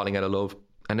think I'm falling out of love.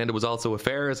 And then there was also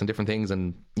affairs and different things,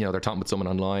 and they're talking with someone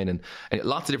online, and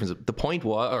lots of difference. The point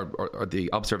was, or the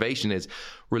observation is,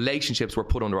 relationships were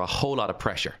put under a whole lot of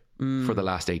pressure for the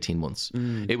last 18 months.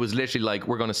 It was literally like,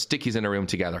 we're going to stick you in a room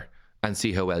together and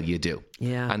see how well you do.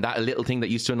 Yeah. And that little thing that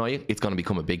used to annoy you, it's going to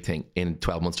become a big thing in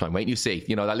 12 months' time. Wait and you see.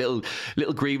 That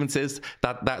little grievances,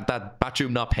 that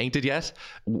bathroom not painted yet,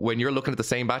 when you're looking at the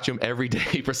same bathroom every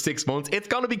day for 6 months, it's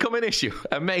going to become an issue,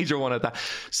 a major one at that.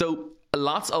 So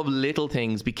lots of little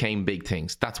things became big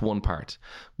things. That's one part.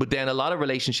 But then a lot of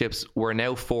relationships were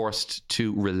now forced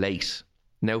to relate,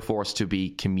 now forced to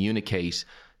communicate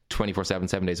 24/7,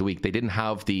 7 days a week. They didn't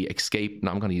have the escape.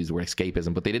 No, I'm going to use the word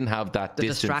escapism, but they didn't have that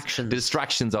distance, the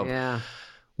distractions of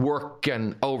work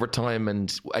and overtime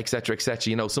and et cetera, et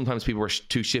cetera. Sometimes people were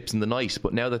two ships in the night,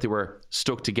 but now that they were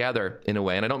stuck together in a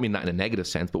way, and I don't mean that in a negative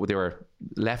sense, but they were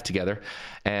left together,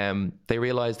 they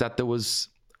realized that there was,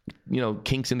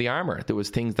 kinks in the armor. There was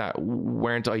things that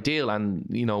weren't ideal, and,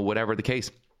 whatever the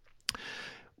case.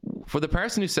 For the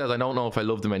person who says, I don't know if I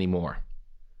love them anymore,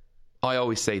 I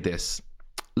always say this: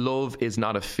 love is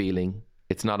not a feeling.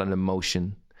 It's not an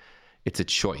emotion. It's a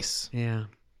choice. Yeah.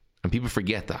 And people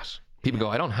forget that. People go,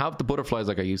 I don't have the butterflies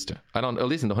like I used to. I don't, at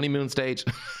least in the honeymoon stage,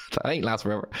 that ain't last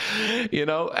forever.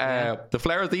 The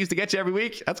flowers they used to get you every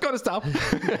week, that's going to stop.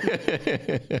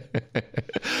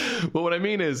 But what I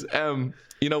mean is, when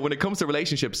it comes to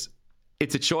relationships,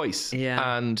 it's a choice.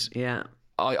 Yeah. And here,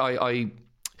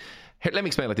 let me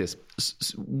explain it like this.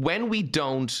 When we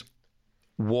don't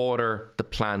water the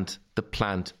plant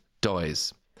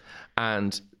dies.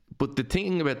 But the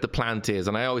thing about the plant is,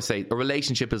 and I always say, a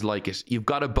relationship is like it. You've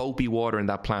got to both be watering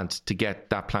that plant to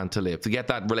get that plant to live. To get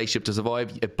that relationship to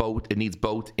survive, it needs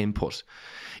both input.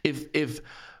 If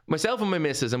myself and my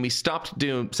missus, and we stopped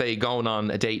going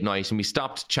on a date night, and we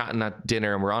stopped chatting at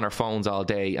dinner, and we're on our phones all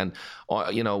day, and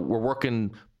we're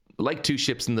working like two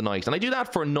ships in the night, and I do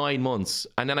that for 9 months,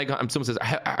 and then someone says,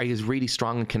 are you really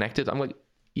strong and connected? I'm like,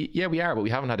 yeah, we are, but we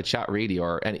haven't had a chat really,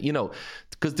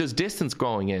 because there's distance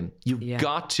growing in. You've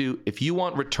got to, if you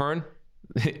want return,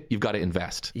 you've got to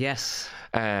invest. Yes.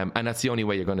 And that's the only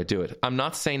way you're going to do it. I'm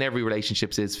not saying every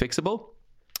relationship is fixable,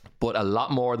 but a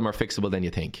lot more of them are fixable than you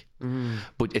think.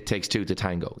 But it takes two to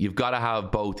tango. You've got to have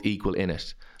both equal in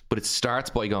it. But it starts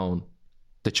by going,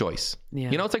 the choice. Yeah.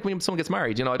 It's like when someone gets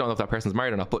married, I don't know if that person's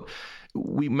married or not, but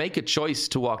we make a choice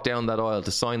to walk down that aisle,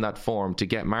 to sign that form, to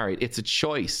get married. It's a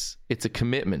choice. It's a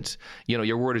commitment.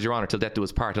 Your word is your honor till death do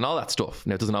us part, and all that stuff.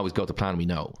 Now, it doesn't always go to plan, we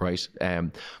know, right?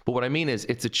 But what I mean is,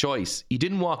 it's a choice. You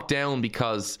didn't walk down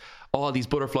because, these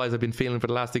butterflies I've been feeling for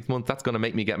the last 6 months, that's going to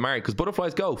make me get married. Because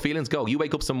butterflies go, feelings go. You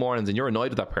wake up some mornings and you're annoyed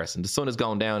with that person. The sun is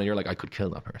going down and you're like, I could kill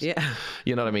that person. Yeah.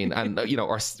 You know what I mean? And,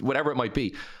 or whatever it might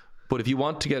be. But if you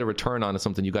want to get a return on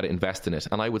something, you've got to invest in it.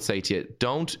 And I would say to you,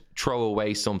 don't throw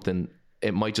away something.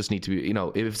 It might just need to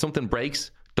be, if something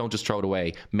breaks, don't just throw it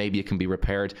away. Maybe it can be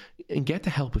repaired, and get the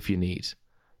help if you need,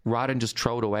 rather than just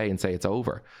throw it away and say it's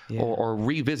over. Or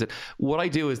revisit. What I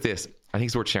do is this. I think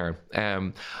it's worth sharing.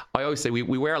 I always say we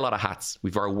wear a lot of hats.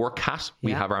 We've our work hat.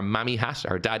 We have our mammy hat,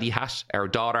 our daddy hat, our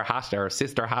daughter hat, our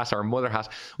sister hat, our mother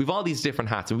hat. We've all these different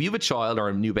hats. And when you have a child or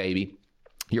a new baby,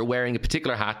 you're wearing a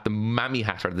particular hat, the mammy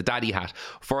hat or the daddy hat,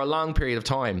 for a long period of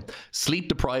time. Sleep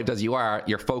deprived as you are,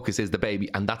 your focus is the baby,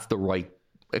 and that's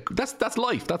that's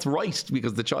life. That's right,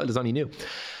 because the child is only new,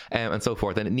 and so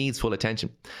forth, and it needs full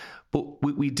attention. But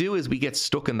what we do is we get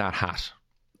stuck in that hat,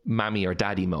 mammy or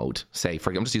daddy mode, say,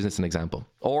 I'm just using this as an example.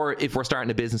 Or if we're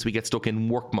starting a business, we get stuck in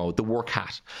work mode, the work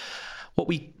hat. What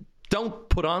we don't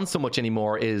put on so much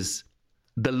anymore is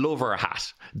the lover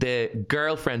hat, the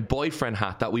girlfriend, boyfriend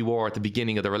hat that we wore at the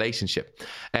beginning of the relationship,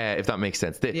 if that makes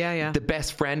sense. The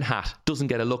best friend hat doesn't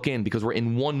get a look in because we're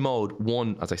in one mode,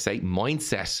 as I say,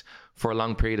 mindset for a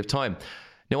long period of time.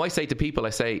 Now, I say to people,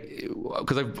 because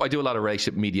I do a lot of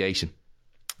relationship mediation,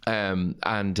 I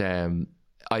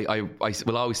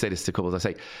will always say this to couples. I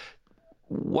say,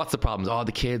 what's the problems?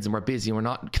 The kids, and we're busy and we're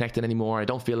not connected anymore. I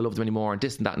don't feel I love them anymore, and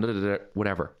this and that and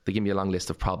whatever. They give me a long list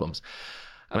of problems.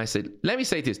 And I said, let me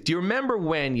say this. Do you remember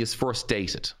when you first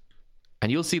dated? And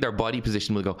you'll see their body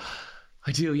position will go,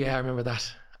 I do, yeah, I remember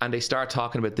that. and they start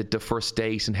talking about the first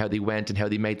date and how they went and how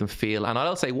they made them feel. And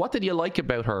I'll say, what did you like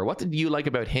about her? What did you like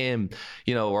about him?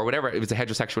 You know, or whatever. It was a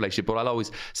heterosexual relationship. But I'll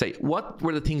always say, what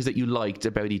were the things that you liked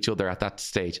about each other at that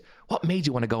stage? What made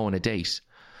you want to go on a date?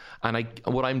 And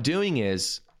what I'm doing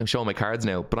is, I'm showing my cards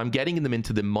now, but I'm getting them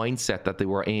into the mindset that they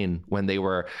were in when they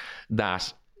were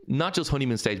that, not just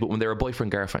honeymoon stage, but when they were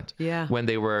boyfriend, girlfriend. Yeah. When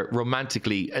they were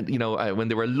romantically, you know, when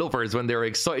they were lovers, when they were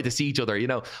excited to see each other, you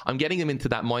know, I'm getting them into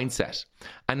that mindset.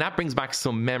 And that brings back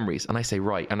some memories. And I say,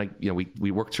 right. And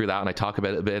we work through that and I talk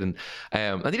about it a bit.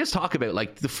 And they just talk about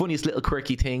like the funniest little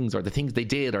quirky things or the things they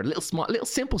did or little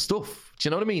simple stuff. Do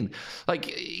you know what I mean?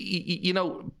 Like, you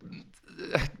know,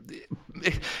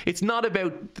 it's not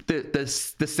about the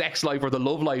sex life or the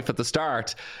love life at the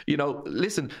start. You know,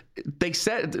 listen, they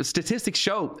said, statistics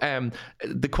show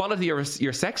the quality of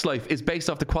your sex life is based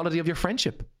off the quality of your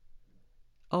friendship.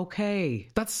 Okay.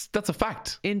 That's a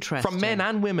fact. Interesting. From men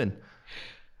and women.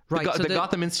 Right. The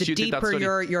Gotham Institute the did that deeper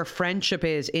study. your friendship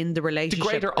is in the relationship,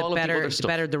 the greater all of the other the stuff.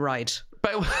 better the ride.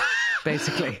 But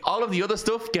basically. All of the other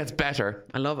stuff gets better.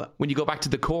 I love it. When you go back to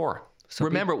the core. So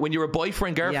remember, when you're a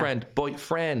boyfriend, girlfriend,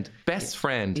 boyfriend, best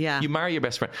friend, you marry your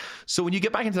best friend. So when you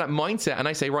get back into that mindset, and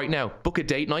I say right now, book a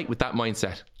date night with that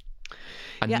mindset.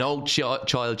 And no child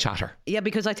chatter. Yeah,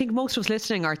 because I think most of us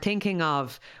listening are thinking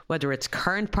of whether it's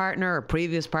current partner or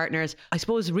previous partners. I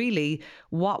suppose really,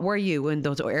 what were you in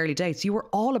those early dates? You were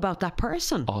all about that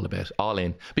person. All about, all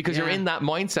in. Because you're in that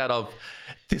mindset of,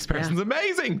 this person's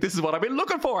amazing. This is what I've been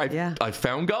looking for. I've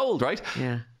found gold, right?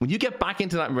 Yeah. When you get back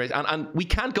into that, and we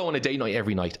can't go on a date night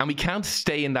every night, and we can't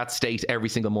stay in that state every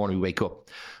single morning we wake up.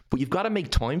 But you've got to make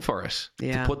time for it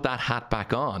to put that hat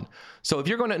back on. So if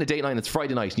you're going out on a date night and it's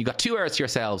Friday night and you've got 2 hours to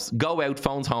yourselves, go out,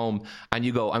 phone's home, and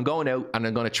you go, I'm going out and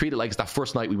I'm going to treat it like it's that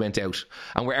first night we went out.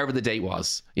 And wherever the date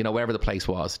was, you know, wherever the place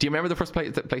was. Do you remember the first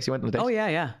place you went on a date? Oh, yeah.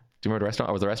 Do you remember the restaurant?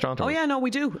 Or was the restaurant? Oh, yeah, no,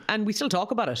 we do. And we still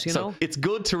talk about it, you know. It's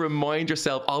good to remind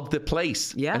yourself of the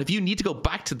place. Yeah. And if you need to go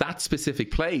back to that specific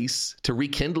place to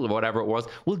rekindle or whatever it was,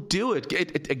 well, do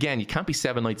it. Again, you can't be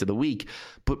 7 nights of the week,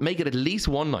 but make it at least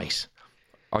one night.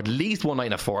 Or at least one night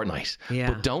in a fortnight. Yeah.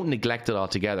 But don't neglect it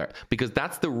altogether, because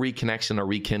that's the reconnection or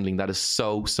rekindling that is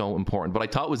so, so important. What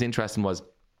I thought was interesting was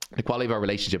the quality of our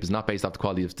relationship is not based off the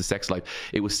quality of the sex life.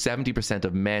 It was 70%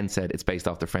 of men said it's based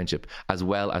off their friendship, as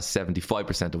well as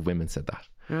 75% of women said that.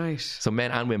 Right. So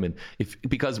men and women,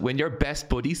 because when you're best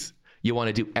buddies, you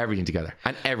want to do everything together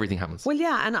and everything happens. Well,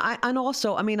 yeah. And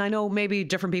also, I mean, I know maybe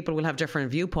different people will have different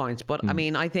viewpoints, but I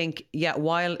mean, I think,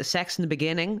 while sex in the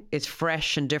beginning is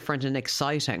fresh and different and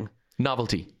exciting.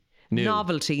 Novelty,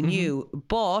 new.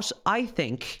 But I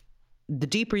think the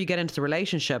deeper you get into the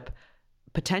relationship,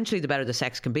 potentially the better the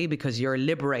sex can be, because you're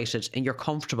liberated and you're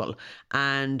comfortable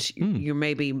and you're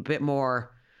maybe a bit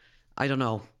more, I don't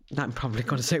know. I'm probably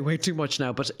going to say way too much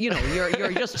now, but you know,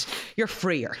 you're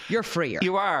freer. You're freer.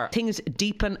 You are. Things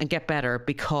deepen and get better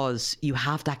because you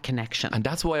have that connection. And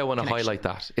that's why I want to highlight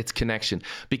that. It's connection.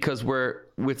 Because we're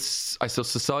with,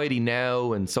 society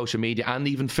now and social media and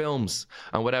even films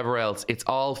and whatever else, it's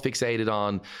all fixated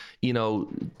on, you know,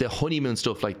 the honeymoon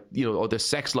stuff, like, you know, or the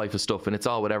sex life of stuff, and it's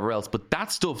all whatever else. But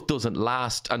that stuff doesn't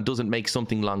last and doesn't make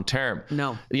something long term.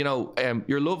 No. You know,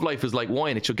 your love life is like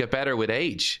wine. It should get better with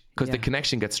age, because the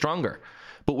connection gets stronger.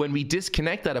 But when we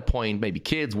disconnect at a point, maybe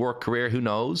kids, work, career, who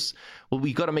knows? Well,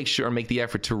 we got to make sure and make the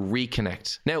effort to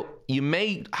reconnect. Now, you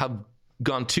may have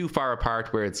gone too far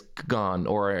apart where it's gone,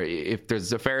 or if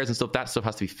there's affairs and stuff, that stuff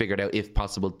has to be figured out if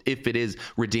possible, if it is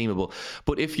redeemable.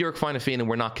 But if you're kind of feeling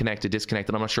we're not connected,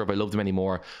 disconnected, I'm not sure if I love them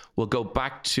anymore, we'll go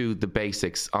back to the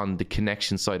basics on the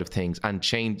connection side of things and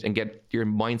change and get your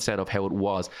mindset of how it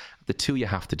was. The two, you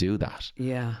have to do that.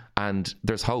 Yeah. And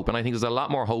there's hope. And I think there's a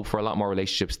lot more hope for a lot more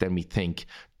relationships than we think.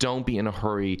 Don't be in a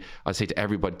hurry. I say to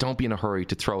everybody, don't be in a hurry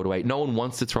to throw it away. No one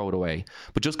wants to throw it away.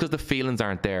 But just because the feelings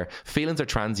aren't there, feelings are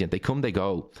transient. They come, they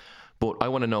go. But I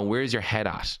want to know, where's your head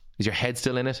at? Is your head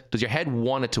still in it? Does your head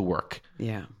want it to work?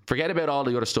 Yeah. Forget about all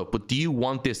the other stuff. But do you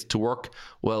want this to work?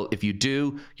 Well, if you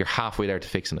do, you're halfway there to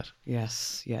fixing it.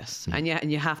 Yes, yes. And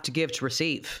you have to give to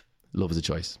receive. Love is a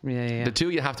choice. Yeah. The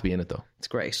two, you have to be in it, though. It's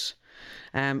great.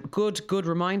 Good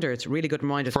reminder. It's a really good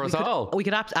reminder for us all. We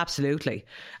could absolutely,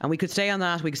 and we could stay on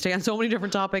that. We could stay on so many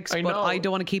different topics. But I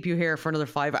don't want to keep you here for another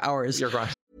 5 hours. You're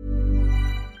right.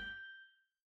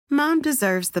 Mom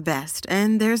deserves the best,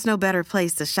 and there's no better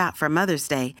place to shop for Mother's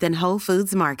Day than Whole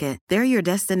Foods Market. They're your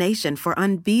destination for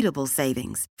unbeatable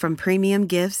savings, from premium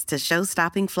gifts to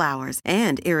show-stopping flowers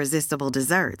and irresistible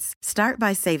desserts. Start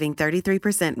by saving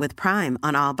 33% with Prime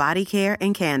on all body care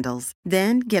and candles.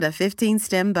 Then get a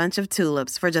 15-stem bunch of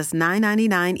tulips for just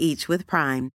 $9.99 each with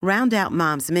Prime. Round out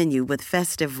Mom's menu with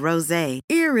festive rosé,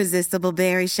 irresistible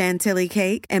berry chantilly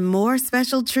cake, and more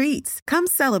special treats. Come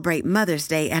celebrate Mother's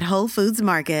Day at Whole Foods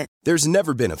Market. There's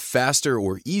never been a faster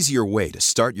or easier way to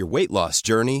start your weight loss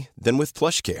journey than with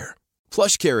PlushCare.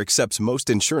 PlushCare accepts most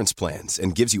insurance plans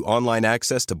and gives you online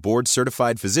access to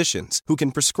board-certified physicians who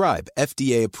can prescribe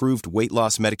FDA-approved weight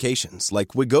loss medications like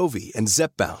Wegovy and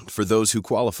Zepbound for those who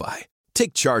qualify.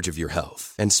 Take charge of your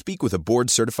health and speak with a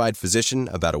board-certified physician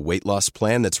about a weight loss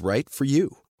plan that's right for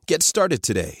you. Get started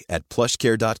today at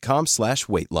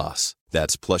plushcare.com/weight loss.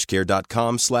 That's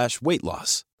plushcare.com/weight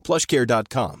loss.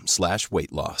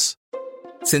 plushcare.com/weight loss.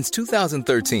 Since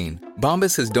 2013,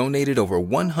 Bombas has donated over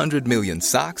 100 million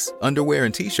socks, underwear,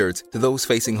 and T-shirts to those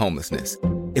facing homelessness.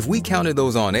 If we counted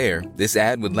those on air, this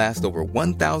ad would last over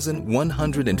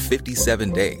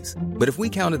 1,157 days. But if we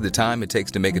counted the time it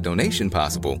takes to make a donation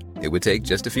possible, it would take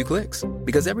just a few clicks.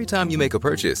 Because every time you make a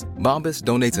purchase, Bombas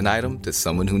donates an item to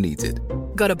someone who needs it.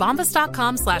 Go to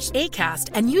bombas.com/ACAST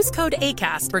and use code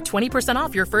ACAST for 20%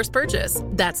 off your first purchase.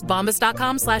 That's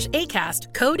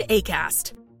bombas.com/ACAST, code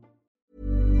ACAST.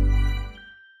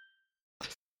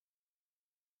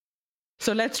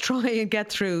 So let's try and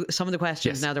get through some of the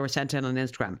questions Yes. now that were sent in on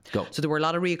Instagram. Go. So there were a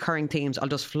lot of recurring themes. I'll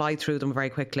just fly through them very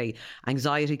quickly.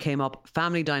 Anxiety came up,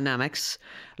 family dynamics,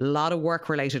 a lot of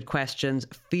work-related questions,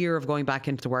 fear of going back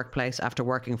into the workplace after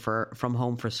working from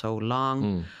home for so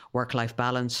long, work-life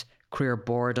balance, career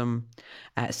boredom,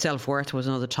 self-worth was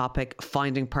another topic,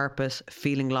 finding purpose,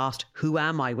 feeling lost, who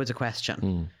am I was a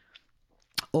question.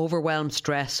 Overwhelm,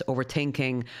 stress,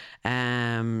 overthinking,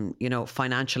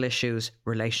 financial issues,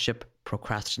 relationship,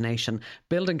 procrastination,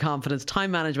 building confidence,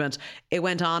 time management. It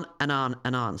went on and on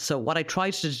and on. So what I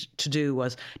tried to do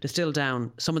was distill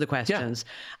down some of the questions,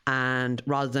 and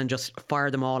rather than just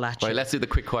fire them all at you. Right, let's do the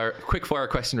quick fire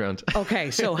question round. Okay,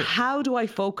 so how do I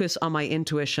focus on my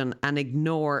intuition and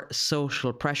ignore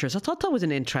social pressures? I thought that was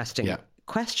an interesting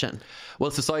question.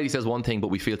 Well, society says one thing, but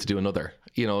we feel to do another.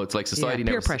 It's like society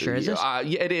peer pressure, is it? Yeah,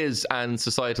 it is, and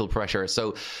societal pressure.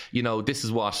 So, this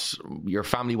is what your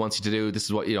family wants you to do. This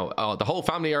is what, the whole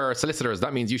family are solicitors.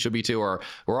 That means you should be too. Or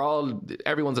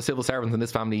everyone's a civil servant in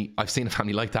this family. I've seen a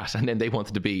family like that. And then they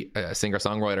wanted to be a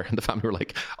singer-songwriter. And the family were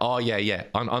like, oh, yeah.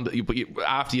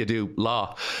 After you do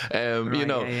law.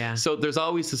 So there's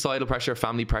always societal pressure,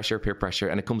 family pressure, peer pressure.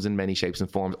 And it comes in many shapes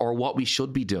and forms. Or what we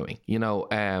should be doing.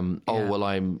 I'm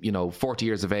 40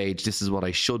 years of age. This is what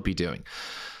I should be doing.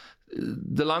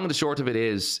 The long and the short of it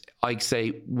is, I'd say,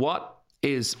 what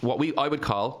is what I would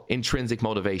call intrinsic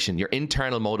motivation, your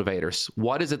internal motivators.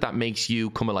 What is it that makes you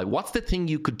come alive? What's the thing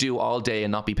you could do all day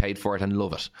and not be paid for it and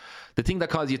love it? The thing that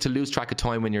causes you to lose track of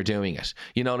time when you're doing it.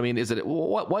 You know what I mean? Is it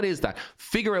what is that?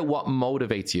 Figure out what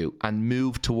motivates you and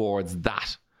move towards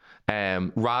that,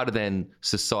 rather than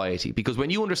society. Because when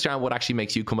you understand what actually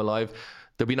makes you come alive,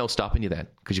 there'll be no stopping you then,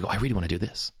 because you go, I really want to do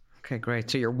this. Okay, great.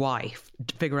 So your why.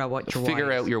 Figure out what your why is.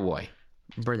 Figure out your why.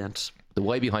 Brilliant. The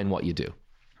why behind what you do.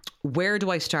 Where do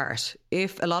I start?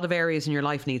 If a lot of areas in your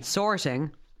life need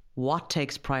sorting, what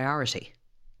takes priority?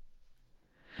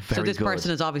 So this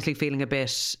person is obviously feeling a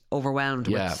bit overwhelmed.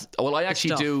 Well, I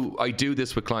actually do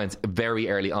this with clients very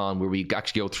early on, where we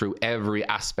actually go through every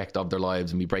aspect of their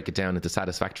lives and we break it down into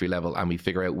satisfactory level, and we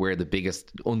figure out where the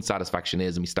biggest unsatisfaction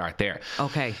is, and we start there.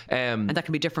 Okay. And that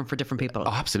can be different for different people.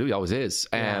 Oh, absolutely, always is.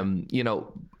 A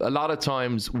lot of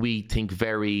times we think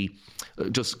very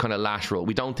just kind of lateral.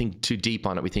 We don't think too deep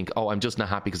on it. We think, oh, I'm just not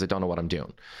happy because I don't know what I'm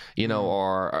doing,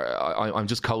 or I'm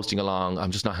just coasting along. I'm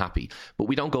just not happy. But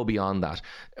we don't go beyond that.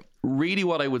 Really,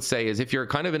 what I would say is, if you're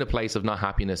kind of in a place of not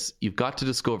happiness, you've got to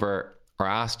discover or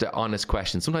ask the honest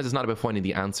question. Sometimes it's not about finding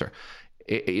the answer.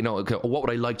 What would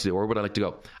I like to do, or where would I like to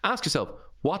go? Ask yourself,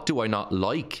 what do I not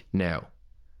like now?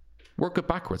 Work it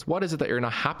backwards. What is it that you're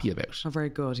not happy about? Oh, very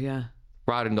good, yeah.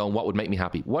 Rather than going, what would make me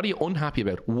happy? What are you unhappy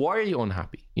about? Why are you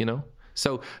unhappy?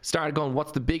 So start going,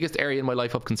 what's the biggest area in my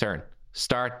life of concern?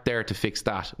 Start there to fix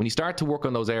that. When you start to work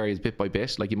on those areas bit by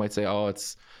bit, like you might say, oh,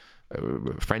 it's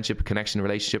friendship, connection,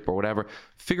 relationship, or whatever,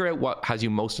 figure out what has you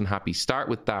most unhappy. Start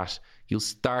with that. You'll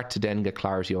start to then get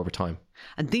clarity over time.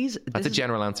 And that's a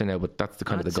general answer now, but that's the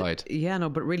kind of the guide.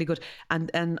 But really good.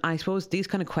 And I suppose these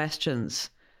kind of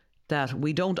questions, that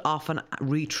we don't often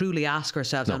truly ask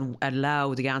ourselves and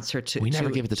allow the answer to... We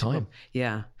never give it the time.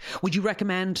 Yeah. Would you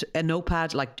recommend a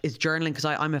notepad? Like, is journaling, because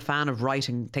I'm a fan of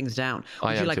writing things down.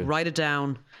 Would you write it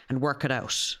down and work it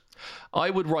out? I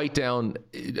would write down,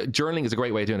 journaling is a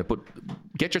great way of doing it, but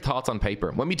get your thoughts on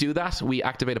paper. When we do that, we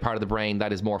activate a part of the brain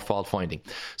that is more fault finding.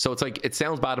 So it's like, it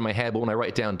sounds bad in my head, but when I write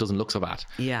it down, it doesn't look so bad.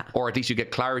 Yeah. Or at least you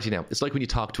get clarity now. It's like when you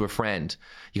talk to a friend,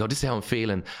 you go, this is how I'm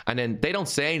feeling. And then they don't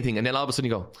say anything. And then all of a sudden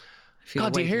you go,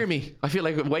 God, do you hear me? I feel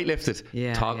like weight lifted.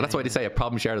 Yeah, That's why they say a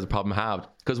problem shared is a problem halved.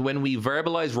 Because when we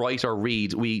verbalize, write, or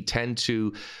read, we tend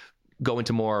to go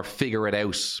into more figure it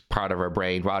out part of our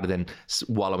brain rather than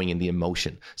wallowing in the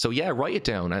emotion. So yeah, write it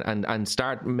down and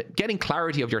start getting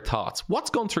clarity of your thoughts.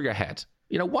 What's going through your head?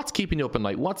 You know, what's keeping you up at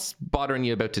night? What's bothering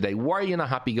you about today? Why are you not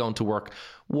happy going to work?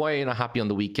 Why are you not happy on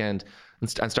the weekend? And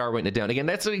start writing it down. Again,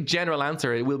 that's a general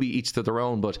answer. It will be each to their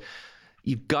own, but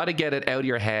you've got to get it out of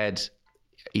your head,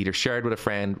 either shared with a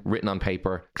friend, written on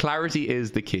paper. Clarity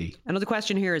is the key. Another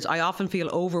question here is, I often feel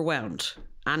overwhelmed.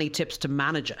 Any tips to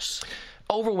manage it?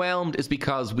 Overwhelmed is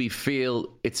because we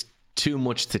feel it's too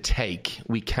much to take.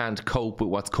 We can't cope with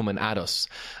what's coming at us.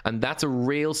 And that's a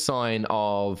real sign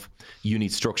of you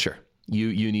need structure.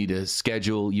 You need a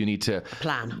schedule. You need to...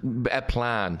 A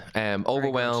plan.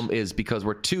 Overwhelm is because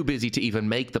we're too busy to even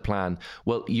make the plan.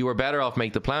 Well, you are better off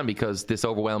make the plan because this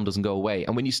overwhelm doesn't go away.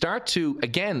 And when you start to,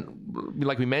 again,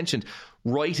 like we mentioned,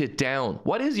 write it down.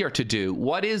 What is your to-do?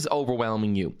 What is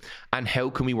overwhelming you? And how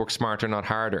can we work smarter, not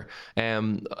harder?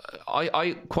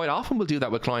 I quite often will do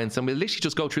that with clients, and we'll literally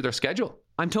just go through their schedule.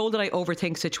 I'm told that I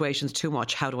overthink situations too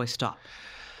much. How do I stop?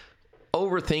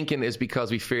 Overthinking is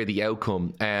because we fear the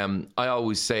outcome. I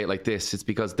always say it like this. It's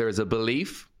because there's a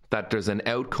belief that there's an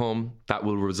outcome that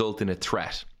will result in a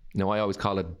threat. You know, I always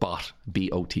call it BOT,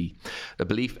 B-O-T, a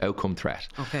belief, outcome, threat.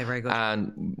 Okay, very good.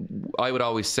 And I would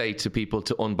always say to people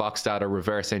to unbox that or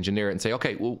reverse engineer it and say,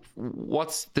 okay, well,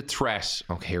 what's the threat?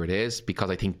 Okay, here it is, because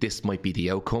I think this might be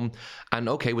the outcome. And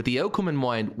okay, with the outcome in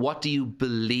mind, what do you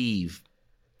believe?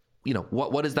 You know,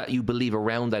 what is that you believe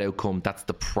around that outcome? That's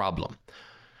the problem.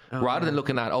 Rather than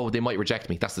looking at, they might reject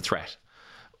me. That's the threat.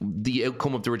 The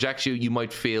outcome of the rejection, you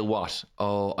might feel what?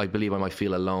 Oh, I believe I might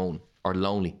feel alone or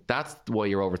lonely. That's why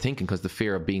you're overthinking, because the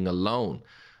fear of being alone.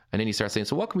 And then you start saying,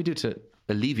 so what can we do to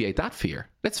alleviate that fear?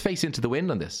 Let's face into the wind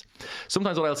on this.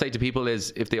 Sometimes what I'll say to people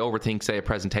is, if they overthink, say, a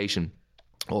presentation,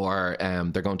 or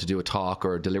they're going to do a talk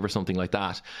or deliver something like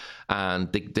that,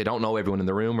 and they don't know everyone in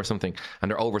the room or something,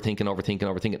 and they're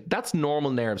overthinking. That's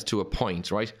normal nerves to a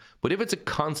point, right? But if it's a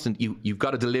constant, you've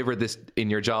got to deliver this in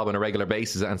your job on a regular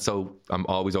basis, and so I'm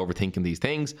always overthinking these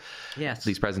things,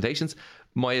 these presentations.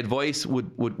 My advice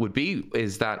would be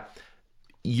is that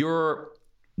you're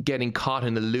getting caught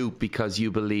in a loop because you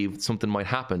believe something might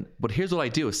happen. But here's what I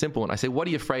do, a simple one. I say, what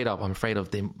are you afraid of? I'm afraid of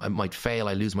I might fail,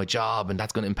 I lose my job, and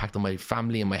that's going to impact on my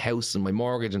family and my house and my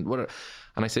mortgage and whatever.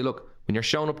 And I say, look, when you're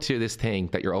showing up to this thing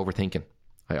that you're overthinking,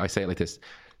 I say it like this: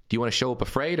 do you want to show up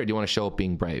afraid, or do you want to show up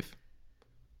being brave?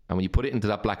 And when you put it into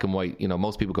that black and white, you know,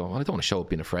 most people go, I don't want to show up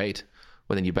being afraid.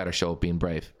 Well, then you better show up being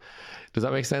brave. Does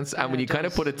that make sense? And when you kind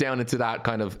of put it down into that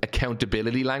kind of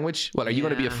accountability language, well, are you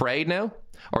going to be afraid now,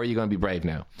 or are you going to be brave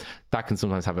now? That can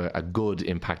sometimes have a good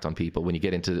impact on people when you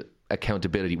get into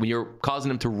accountability. When you're causing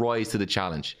them to rise to the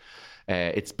challenge,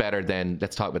 it's better than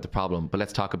let's talk about the problem, but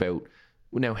let's talk about,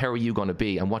 now, how are you going to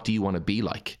be, and what do you want to be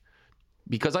like?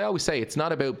 Because I always say it's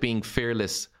not about being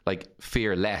fearless, like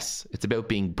fearless. It's about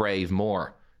being brave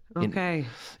more. Okay.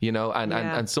 You know,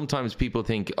 and sometimes people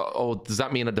think, oh, does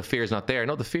that mean that the fear is not there?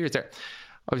 No, the fear is there.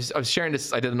 I was sharing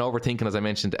this. I did an overthinking, as I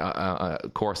mentioned,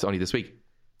 course only this week.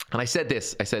 And I said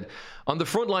this. I said, on the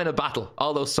front line of battle,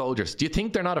 all those soldiers, do you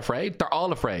think they're not afraid? They're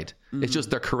all afraid. It's just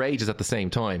they're courageous at the same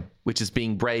time, which is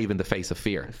being brave in the face of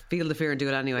fear. Feel the fear and do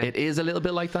it anyway. It is a little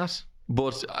bit like that.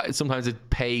 But sometimes it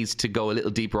pays to go a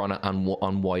little deeper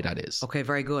on why that is. Okay,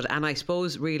 very good. And I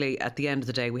suppose really at the end of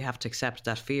the day, we have to accept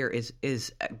that fear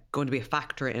is going to be a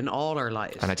factor in all our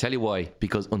lives. And I tell you why.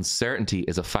 Because uncertainty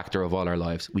is a factor of all our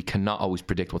lives. We cannot always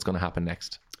predict what's going to happen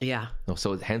next. Yeah.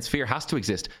 So hence fear has to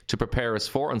exist to prepare us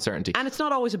for uncertainty. And it's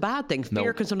not always a bad thing.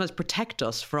 Fear can sometimes protect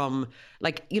us from,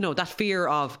 like, you know, that fear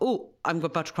of, I'm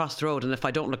about to cross the road, and if I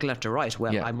don't look left or right,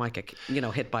 I might get,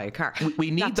 hit by a car.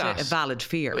 We need That's that. a valid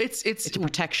fear. It's a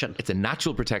protection. It's a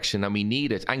natural protection, and we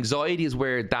need it. Anxiety is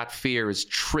where that fear is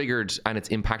triggered and it's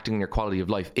impacting your quality of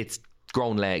life. It's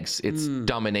grown legs. It's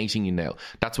dominating you now.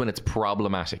 That's when it's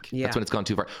problematic. Yeah. That's when it's gone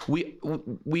too far.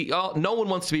 No one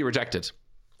wants to be rejected,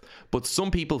 but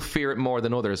some people fear it more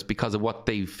than others because of what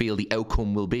they feel the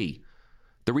outcome will be.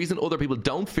 The reason other people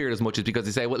don't fear it as much is because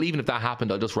they say, well, even if that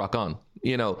happened, I'll just rock on,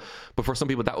 you know. But for some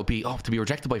people, that would be, to be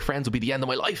rejected by friends would be the end of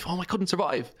my life. I couldn't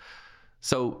survive.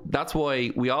 So that's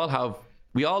why we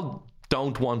all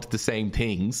don't want the same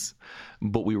things,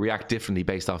 but we react differently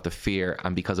based off the fear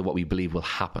and because of what we believe will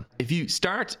happen. If you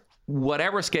start,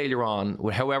 whatever scale you're on,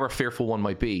 however fearful one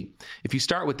might be, if you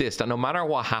start with this, that no matter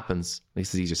what happens,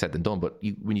 this is easier said than done, but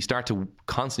when you start to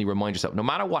constantly remind yourself, no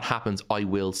matter what happens, I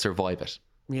will survive it.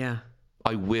 Yeah.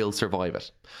 I will survive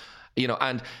it. You know,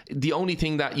 and the only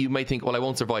thing that you may think, well, I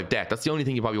won't survive death. That's the only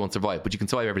thing you probably won't survive, but you can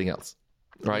survive everything else.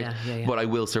 Right? Yeah. But I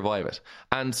will survive it.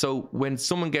 And so when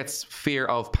someone gets fear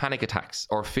of panic attacks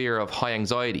or fear of high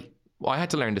anxiety, I had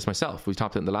to learn this myself. We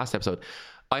talked about it in the last episode.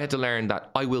 I had to learn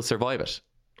that I will survive it.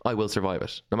 I will survive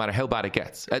it, no matter how bad it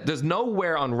gets. There's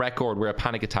nowhere on record where a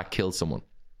panic attack kills someone.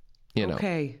 You know,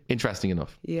 okay. Interesting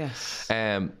enough. Yes.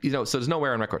 You know, so there's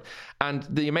nowhere on record. And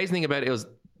the amazing thing about it is,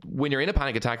 when you're in a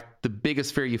panic attack, the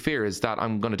biggest fear you fear is that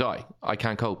I'm going to die. I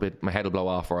can't cope. My head will blow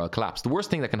off or I'll collapse. The worst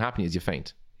thing that can happen is you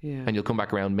faint. Yeah. And you'll come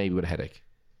back around maybe with a headache.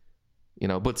 You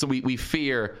know, but so we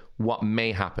fear what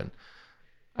may happen.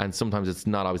 And sometimes it's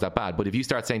not always that bad. But if you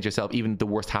start saying to yourself, even if the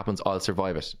worst happens, I'll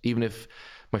survive it. Even if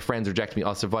my friends reject me,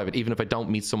 I'll survive it. Even if I don't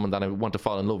meet someone that I want to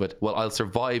fall in love with, well, I'll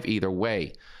survive either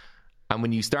way. And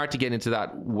when you start to get into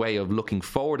that way of looking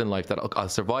forward in life, that I'll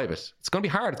survive it. It's going to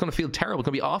be hard. It's going to feel terrible. It's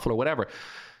going to be awful or whatever.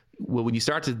 Well, when you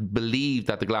start to believe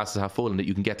that the glass is half full and that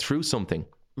you can get through something,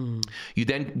 you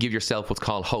then give yourself what's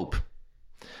called hope.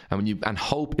 And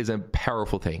hope is a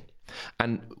powerful thing.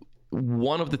 And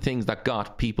one of the things that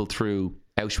got people through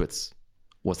Auschwitz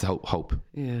was the hope.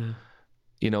 Yeah.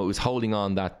 You know, it was holding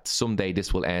on that someday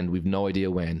this will end. We've no idea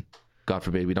when. God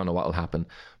forbid, we don't know what will happen.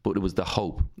 But it was the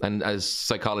hope. And as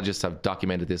psychologists have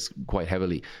documented this quite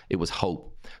heavily, it was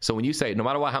hope. So when you say, no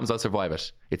matter what happens, I'll survive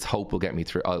it, it's hope will get me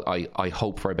through. I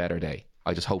hope for a better day.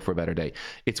 I just hope for a better day.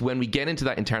 It's when we get into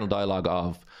that internal dialogue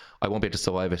of, I won't be able to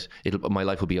survive it. My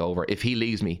life will be over. If he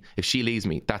leaves me, if she leaves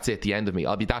me, that's it, the end of me.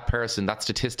 I'll be that person, that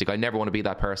statistic. I never want to be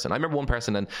that person. I remember one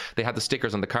person, and they had the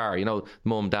stickers on the car, you know,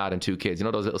 mum, dad, and 2 kids. You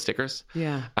know those little stickers?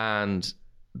 Yeah. And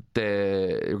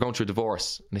they were going through a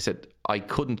divorce. And they said, I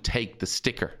couldn't take the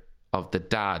sticker of the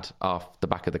dad off the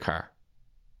back of the car.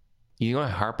 You know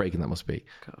how heartbreaking that must be.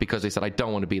 God. Because they said, I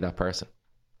don't want to be that person.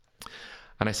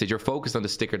 And I said, you're focused on the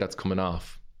sticker that's coming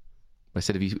off. I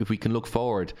said, if we can look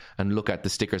forward and look at the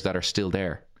stickers that are still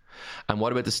there. And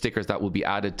what about the stickers that will be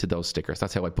added to those stickers?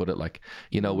 That's how I put it. Like,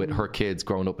 you know, with her kids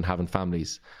growing up and having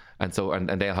families. And so, and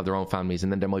they'll have their own families.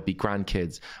 And then there might be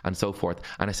grandkids and so forth.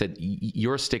 And I said,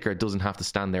 your sticker doesn't have to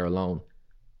stand there alone.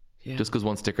 Yeah. Just because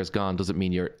one sticker's gone doesn't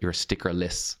mean you're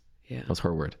stickerless. Yeah. That was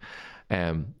her word.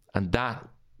 And that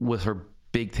was her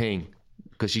big thing.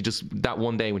 Because she just, that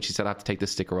one day when she said, I have to take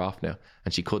this sticker off now.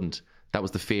 And she couldn't. That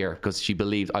was the fear, because she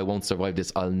believed, I won't survive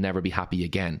this. I'll never be happy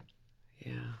again.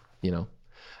 Yeah. You know?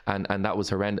 And that was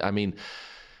horrendous. I mean,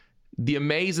 the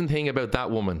amazing thing about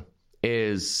that woman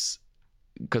is,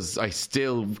 because I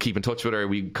still keep in touch with her.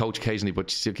 We coach occasionally, but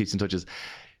she still keeps in touch.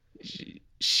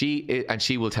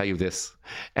 She will tell you this.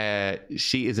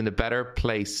 She is in a better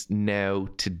place now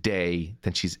today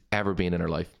than she's ever been in her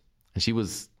life. And she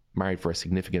was married for a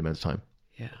significant amount of time.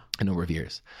 Yeah. A number of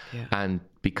years. Yeah. And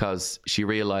because she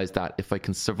realized that if I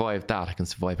can survive that, I can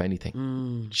survive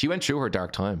anything. She went through her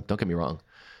dark time, don't get me wrong,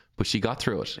 but she got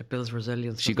through it. It builds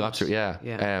resilience. She got through,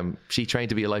 yeah. She trained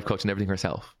to be a life coach and everything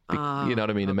herself. You know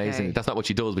what I mean? Okay. Amazing. That's not what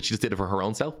she does, but she just did it for her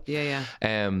own self. Yeah.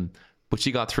 But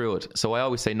she got through it. So I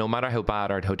always say, no matter how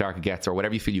bad or how dark it gets or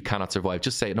whatever you feel you cannot survive,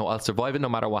 just say, no, I'll survive it no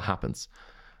matter what happens.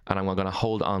 And I'm going to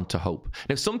hold on to hope.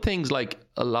 Now, some things like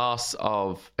a loss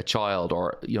of a child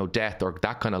or, you know, death or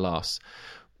that kind of loss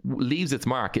leaves its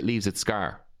mark. It leaves its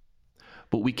scar.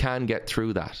 But we can get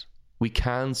through that. We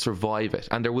can survive it.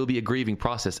 And there will be a grieving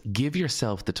process. Give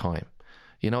yourself the time.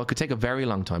 You know, it could take a very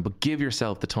long time, but give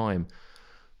yourself the time.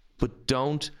 But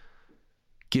don't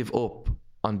give up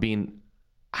on being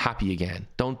happy again.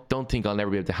 Don't think I'll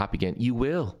never be able to be happy again. You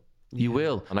will. You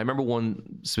will. And I remember one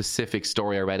specific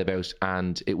story I read about,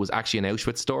 and it was actually an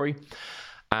Auschwitz story.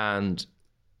 And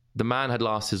the man had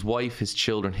lost his wife, his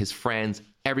children, his friends,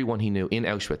 everyone he knew in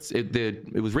Auschwitz.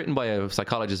 It was written by a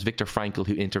psychologist, Viktor Frankl,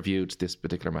 who interviewed this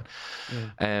particular man.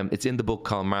 Yeah. It's in the book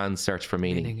called Man's Search for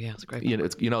Meaning. Yeah, it's a great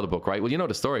book. You know the book, right? Well, you know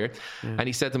the story. Right? Yeah. And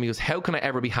he said to me, he goes, how can I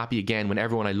ever be happy again when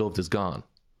everyone I loved is gone?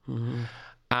 Mm-hmm.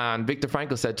 And Viktor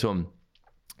Frankl said to him,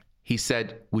 he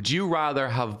said, would you rather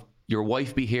have your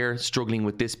wife be here struggling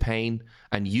with this pain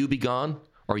and you be gone,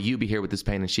 or you be here with this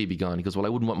pain and she be gone? He goes, well, I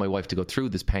wouldn't want my wife to go through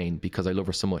this pain because I love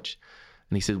her so much.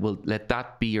 And he said, well, let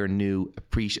that be your new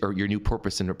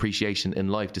purpose and appreciation in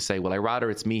life, to say, well, I rather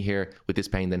it's me here with this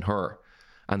pain than her.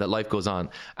 and that life goes on.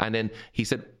 And then he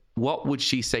said, what would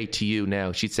she say to you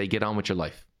now? She'd say, get on with your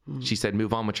life. She said,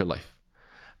 move on with your life.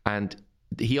 And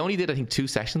he only did, I think, 2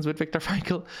 sessions with Viktor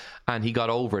Frankl, and he got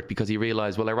over it because he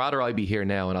realized, well, I'd rather I be here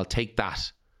now and I'll take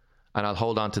that and I'll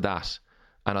hold on to that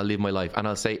and I'll live my life. And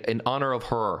I'll say, in honor of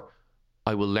her,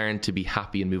 I will learn to be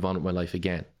happy and move on with my life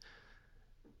again.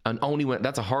 And only when,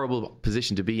 that's a horrible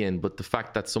position to be in, but the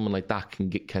fact that someone like that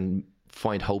can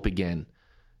find hope again.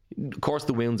 Of course,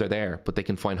 the wounds are there, but they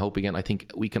can find hope again. I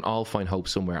think we can all find hope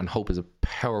somewhere, and hope is a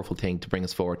powerful thing to bring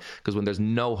us forward, because when there's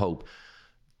no hope,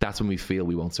 that's when we feel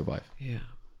we won't survive.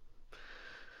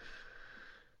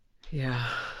 Yeah.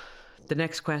 The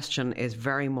next question is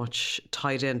very much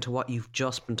tied into what you've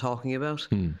just been talking about,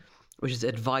 which is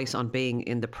advice on being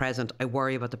in the present. I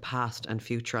worry about the past and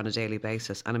future on a daily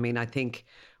basis. And I mean, I think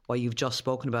what you've just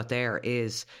spoken about there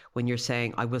is when you're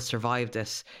saying, I will survive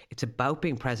this, it's about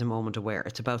being present moment aware.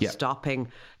 It's about stopping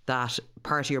that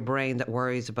part of your brain that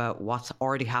worries about what's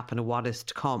already happened and what is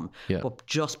to come, but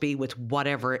just be with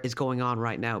whatever is going on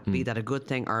right now, be that a good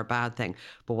thing or a bad thing.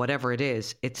 But whatever it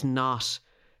is, it's not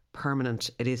permanent,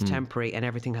 it is temporary, and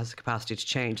everything has the capacity to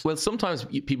change. Well, sometimes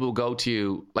people will go to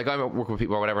you, like I work with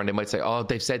people or whatever, and they might say, oh,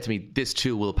 they've said to me, this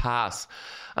too will pass.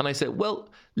 And I said, well,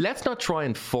 let's not try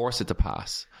and force it to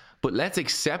pass, but let's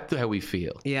accept how we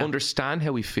feel, understand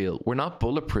how we feel. We're not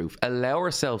bulletproof. Allow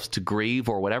ourselves to grieve,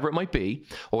 or whatever it might be,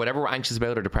 or whatever we're anxious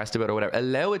about or depressed about or whatever.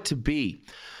 Allow it to be.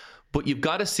 But you've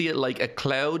got to see it like a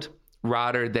cloud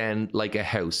rather than like a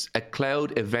house. A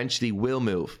cloud eventually will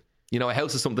move. You know, a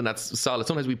house is something that's solid.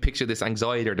 Sometimes we picture this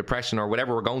anxiety or depression or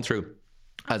whatever we're going through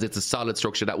as it's a solid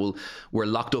structure that we're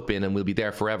locked up in and will be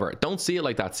there forever. Don't see it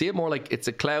like that. See it more like it's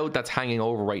a cloud that's hanging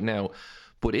over right now.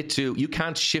 But it too, you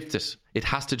can't shift it. It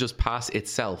has to just pass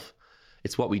itself.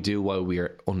 It's what we do while we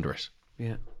are under it.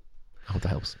 Yeah. I hope that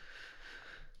helps.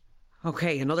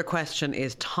 Okay, another question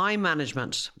is time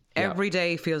management. Every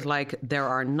day feels like there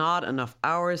are not enough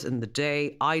hours in the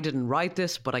day. I didn't write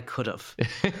this, but I could have.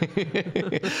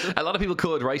 A lot of people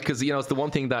could, right? Because, you know, it's the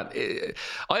one thing that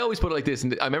I always put it like this.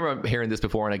 And I remember hearing this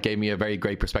before, and it gave me a very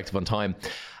great perspective on time.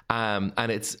 And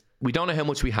it's, we don't know how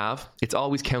much we have. It's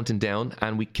always counting down,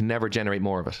 and we can never generate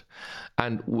more of it.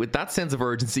 And with that sense of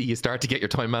urgency, you start to get your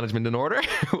time management in order.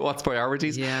 What's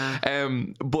priorities? Yeah.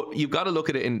 But you've got to look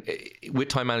at it with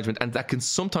time management, and that can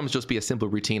sometimes just be a simple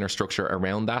routine or structure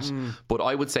around that. But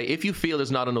I would say, if you feel there's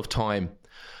not enough time,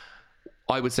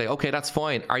 I would say, okay, that's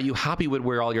fine. Are you happy with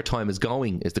where all your time is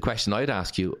going, is the question I'd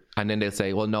ask you. And then they'll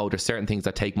say, well, no, there's certain things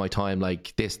that take my time,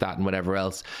 like this, that, and whatever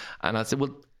else. And I'd say,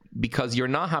 well, because you're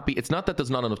not happy. It's not that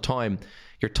there's not enough time.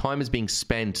 Your time is being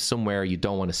spent somewhere you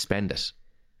don't want to spend it.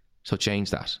 So change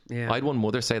that. Yeah. I had one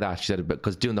mother say that. She said,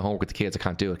 because doing the homework with the kids, I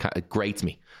can't do it. It grates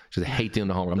me. She said, I hate doing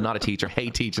the homework. I'm not a teacher.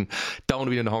 Hate teaching. Don't want to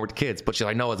be doing the homework with the kids. But she said,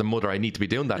 I know as a mother, I need to be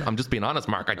doing that. I'm just being honest,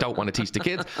 Mark. I don't want to teach the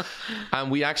kids. And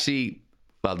we actually,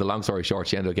 well, the long story short,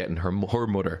 she ended up getting her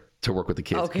mother to work with the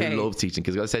kids, who loves teaching.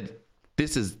 Because I said,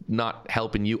 this is not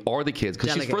helping you or the kids,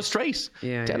 because she's frustrated.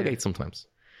 Delegate sometimes.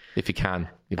 If you can.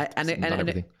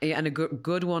 And a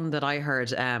good one that I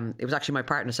heard, it was actually my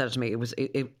partner said it to me, it was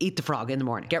eat the frog in the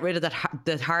morning. Get rid of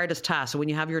the hardest task. So when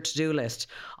you have your to-do list,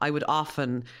 I would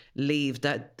often leave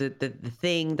the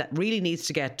thing that really needs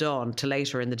to get done to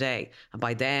later in the day. And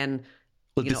by then...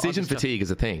 Well, decision fatigue is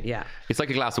a thing. Yeah. It's like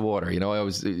a glass of water. You know, I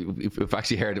always, if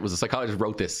actually heard, it was a psychologist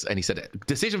wrote this, and he said,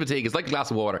 decision fatigue is like a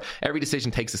glass of water. Every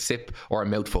decision takes a sip or a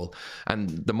mouthful. And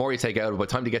the more you take out, by the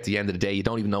time you get to the end of the day, you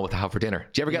don't even know what to have for dinner.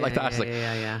 Do you ever get like that?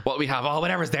 It's what we have,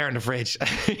 whatever's there in the fridge.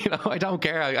 You know, I don't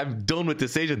care. I'm done with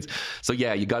decisions. So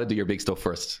yeah, you got to do your big stuff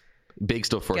first.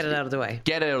 Get it out of the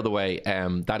way.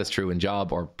 That is true in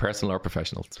job or personal or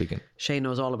professional speaking. Shane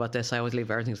knows all about this. I always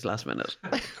leave everything to the last minute.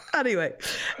 Anyway,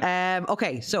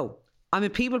 okay, so I'm a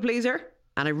people pleaser,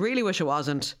 and I really wish I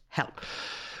wasn't. Help.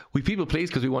 We people please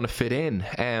because we want to fit in.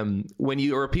 When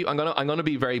you are a people, I'm gonna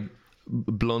be very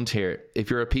blunt here. If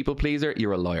you're a people pleaser,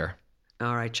 you're a liar.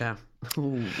 All right, chap.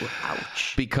 Ooh,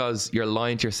 ouch. Because you're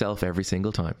lying to yourself every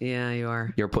single time. Yeah, you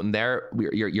are. You're putting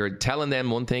you're telling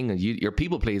them one thing, and you're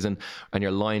people pleasing, and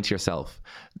you're lying to yourself.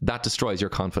 That destroys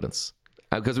your confidence.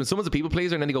 Because when someone's a people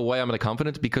pleaser, and then you go, why am I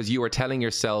confident? Because you are telling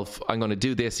yourself, I'm going to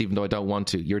do this even though I don't want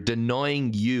to. You're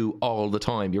denying you all the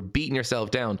time. You're beating yourself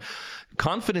down.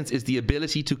 Confidence is the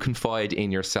ability to confide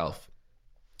in yourself.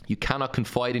 You cannot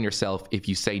confide in yourself if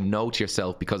you say no to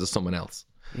yourself because of someone else.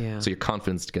 Yeah. So your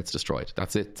confidence gets destroyed.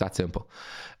 That's it. It's that simple.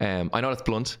 I know that's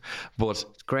blunt, but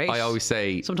it's great. I always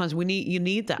say sometimes you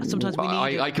need that. Sometimes we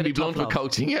need. I can be blunt with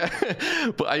coaching, yeah,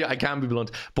 but I can be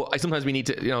blunt. But sometimes we need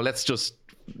to, let's just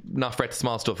not fret the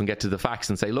small stuff and get to the facts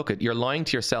and say, look, you're lying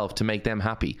to yourself to make them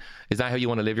happy. Is that how you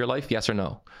want to live your life? Yes or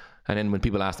no? And then when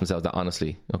people ask themselves that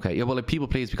honestly, okay, yeah, well, if people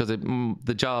please because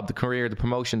the job, the career, the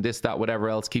promotion, this, that, whatever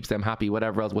else keeps them happy,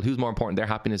 whatever else. Well, who's more important, their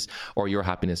happiness or your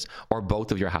happiness or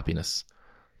both of your happiness?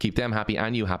 Keep them happy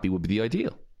and you happy would be the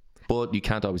ideal. But you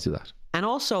can't always do that. And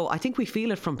also, I think we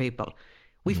feel it from people.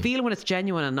 We feel when it's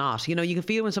genuine and not. You know, you can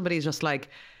feel when somebody's just like,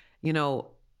 you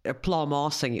know,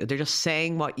 plum-mossing you. They're just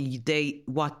saying what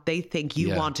they think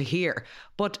you want to hear.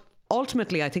 But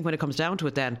ultimately, I think when it comes down to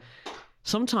it then,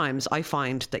 sometimes I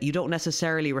find that you don't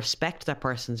necessarily respect that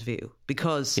person's view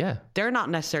because they're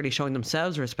not necessarily showing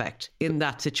themselves respect in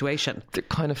that situation. They're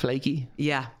kind of flaky.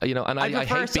 Yeah. You know, and I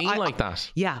hate being like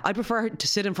that. Yeah, I prefer to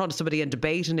sit in front of somebody and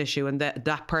debate an issue and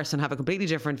that person have a completely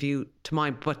different view to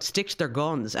mine, but stick to their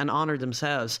guns and honour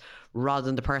themselves rather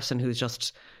than the person who's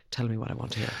just telling me what I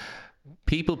want to hear.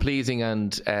 People pleasing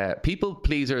and people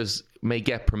pleasers may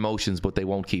get promotions, but they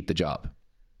won't keep the job.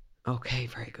 Okay,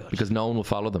 very good. Because no one will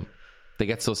follow them. They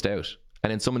get sussed out.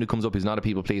 And then someone who comes up who's not a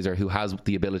people pleaser, who has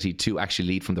the ability to actually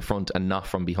lead from the front and not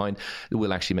from behind,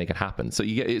 will actually make it happen. So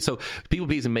people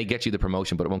pleasing may get you the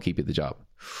promotion, but it won't keep you the job.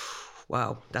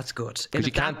 Wow, that's good. Because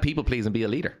you can't people please and be a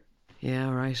leader. Yeah,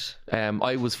 right.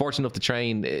 I was fortunate enough to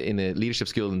train in a leadership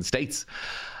school in the States,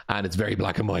 and it's very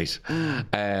black and white.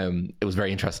 It was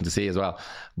very interesting to see as well.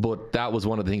 But that was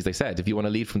one of the things they said. If you want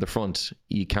to lead from the front,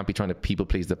 you can't be trying to people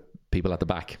please the people at the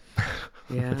back.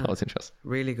 Yeah. That was interesting.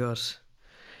 Really good.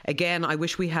 Again, I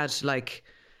wish we had like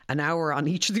an hour on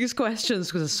each of these questions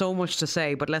because there's so much to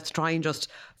say, but let's try and just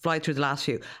fly through the last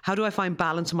few. How do I find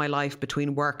balance in my life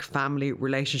between work, family,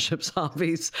 relationships,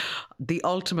 hobbies? The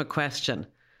ultimate question.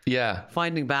 Yeah.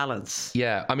 Finding balance.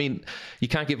 Yeah. I mean, you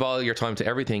can't give all your time to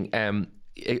everything.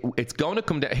 It's going to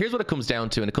come down. Here's what it comes down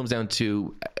to. And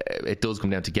it does come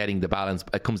down to getting the balance.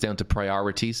 It comes down to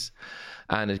priorities,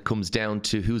 and it comes down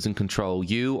to who's in control,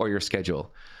 you or your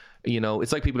schedule. You know,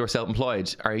 it's like people who are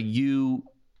self-employed. Are you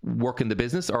working the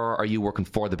business or are you working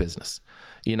for the business?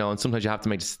 You know, and sometimes you have to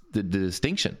make the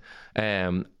distinction.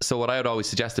 So what I would always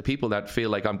suggest to people that feel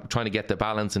like I'm trying to get the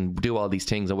balance and do all these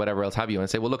things or whatever else have you, and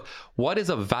say, well, look, what is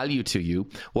of value to you?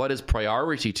 What is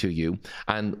priority to you?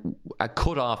 And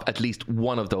cut off at least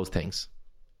one of those things.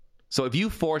 So if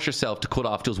you force yourself to cut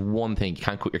off just one thing, you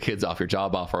can't cut your kids off, your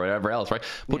job off, or whatever else, right?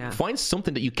 But find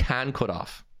something that you can cut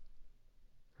off.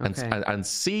 And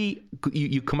see,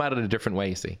 you come at it a different way.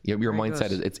 You see, your mindset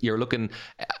is you're looking,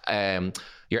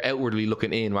 you're outwardly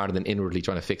looking in rather than inwardly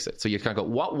trying to fix it. So you kind of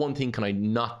go, what one thing can I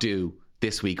not do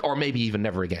this week, or maybe even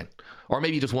never again, or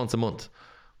maybe just once a month?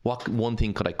 What one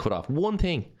thing could I cut off? One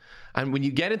thing. And when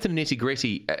you get into the nitty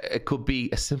gritty, it could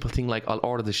be a simple thing like I'll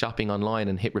order the shopping online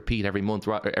and hit repeat every month,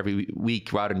 every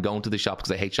week, rather than going to the shop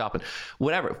because I hate shopping.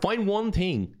 Whatever. Find one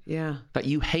thing that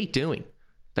you hate doing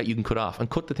that you can cut off, and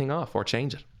cut the thing off or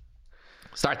change it.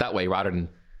 Start that way rather than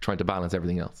trying to balance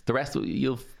everything else. The rest,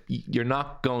 you're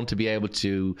not going to be able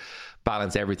to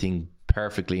balance everything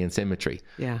perfectly in symmetry.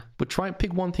 Yeah. But try and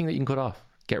pick one thing that you can cut off.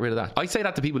 Get rid of that. I say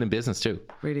that to people in business too.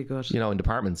 Really good. You know, in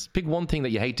departments. Pick one thing that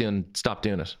you hate doing, stop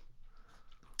doing it.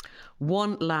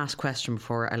 One last question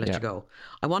before I let you go.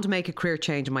 I want to make a career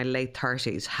change in my late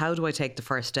 30s. How do I take the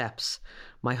first steps?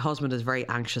 My husband is very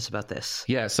anxious about this.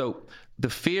 Yeah, so the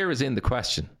fear is in the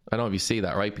question. I don't know if you see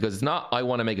that, right? Because it's not, I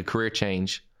want to make a career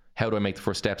change. How do I make the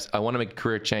first steps? I want to make a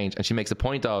career change. And she makes a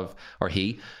point of, or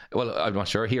he, well, I'm not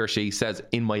sure, he or she says,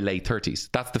 in my late 30s.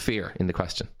 That's the fear in the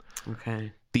question.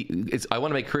 Okay. I want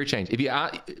to make a career change.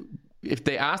 If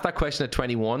they ask that question at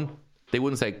 21, they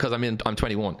wouldn't say, because I'm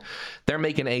 21. They're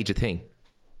making age a thing.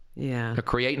 Yeah. They're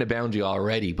creating a boundary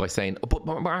already by saying, oh, but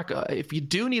Mark, if you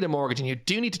do need a mortgage and you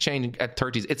do need to change at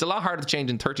 30s, it's a lot harder to change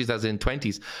in 30s as in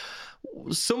 20s.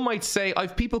 Some might say,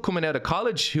 I've people coming out of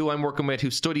college who I'm working with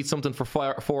who studied something for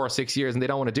 4 or 6 years and they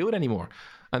don't want to do it anymore.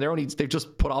 And they've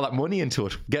just put all that money into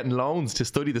it, getting loans to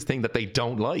study this thing that they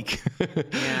don't like.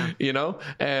 Yeah. You know,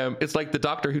 it's like the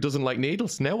doctor who doesn't like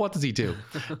needles. Now what does he do?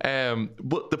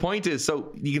 But the point is,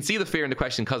 so you can see the fear in the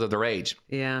question because of their age.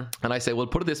 Yeah. And I say, well,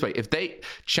 put it this way: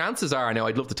 chances are, now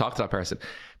I'd love to talk to that person,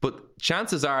 but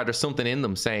chances are there's something in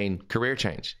them saying career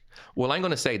change. Well, I'm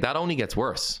going to say that only gets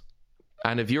worse.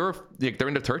 And if they're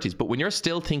in their 30s, but when you're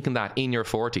still thinking that in your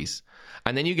 40s,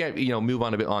 and then you move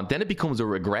on a bit on, then it becomes a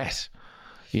regret.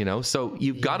 You know, so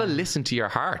you've got to listen to your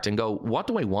heart and go, what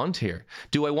do I want here?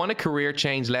 Do I want a career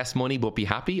change, less money, but be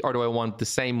happy? Or do I want the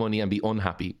same money and be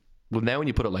unhappy? Well, now when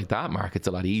you put it like that, Mark, it's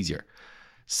a lot easier.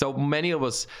 So many of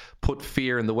us put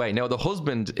fear in the way. Now, the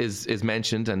husband is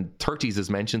mentioned and 30s is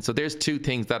mentioned. So there's two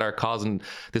things that are causing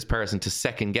this person to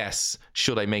second guess,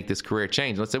 should I make this career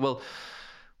change? And let's say, well,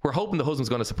 we're hoping the husband's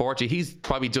going to support you. He's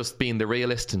probably just being the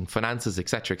realist in finances,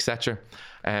 etc., etc.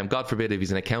 God forbid if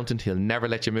he's an accountant, he'll never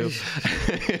let you move.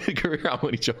 Career, I'm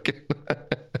only joking.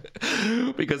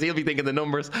 Because he'll be thinking the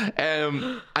numbers.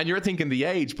 And you're thinking the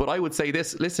age. But I would say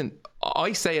this, listen,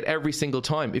 I say it every single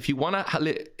time. If you want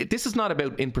to, this is not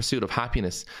about in pursuit of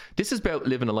happiness. This is about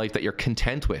living a life that you're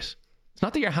content with. It's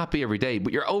not that you're happy every day,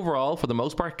 but you're overall, for the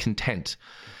most part, content.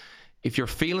 If you're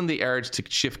feeling the urge to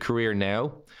shift career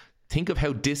now, think of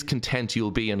how discontent you'll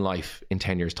be in life in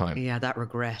 10 years' time. Yeah, that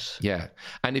regret. Yeah.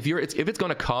 And if it's going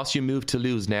to cost you move to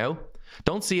lose now,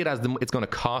 don't see it as it's going to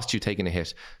cost you taking a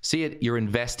hit. See it, you're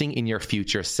investing in your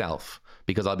future self,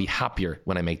 because I'll be happier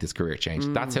when I make this career change.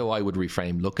 That's how I would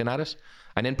reframe looking at it.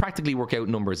 And then practically work out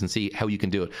numbers and see how you can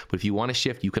do it. But if you want to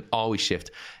shift, you can always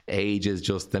shift. Age is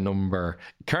just the number.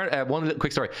 One little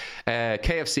quick story.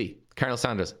 KFC, Colonel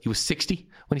Sanders, he was 60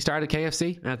 when he started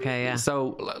KFC. Okay, yeah.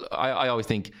 So I always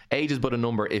think age is but a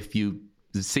number if you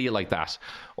see it like that,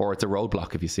 or it's a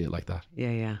roadblock if you see it like that.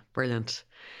 Yeah. Brilliant.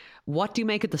 What do you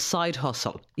make of the side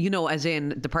hustle? You know, as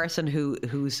in the person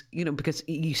who's, you know, because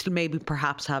you still maybe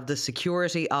perhaps have the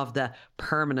security of the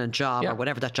permanent job or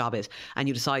whatever that job is, and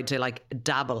you decide to like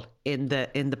dabble in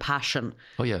the passion.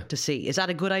 Oh yeah. To see, is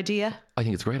that a good idea? I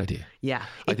think it's a great idea. Yeah,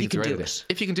 if you can do it.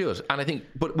 If you can do it, and I think,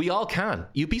 but we all can.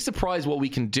 You'd be surprised what we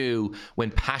can do when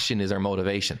passion is our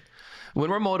motivation. When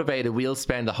we're motivated, we'll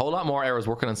spend a whole lot more hours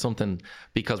working on something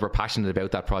because we're passionate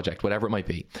about that project, whatever it might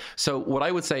be. So what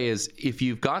I would say is, if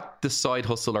you've got the side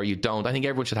hustle or you don't, I think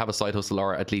everyone should have a side hustle,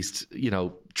 or at least, you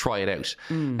know, try it out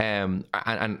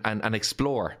and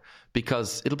explore,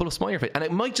 because it'll put a smile on your face, and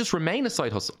it might just remain a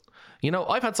side hustle. You know,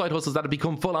 I've had side hustles that have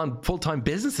become full-time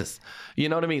businesses. You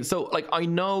know what I mean? So like, I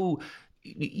know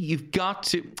you've got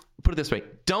to put it this way.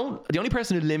 The only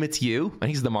person who limits you, and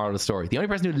here's the moral of the story, the only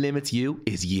person who limits you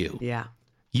is you. Yeah.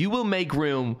 You will make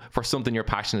room for something you're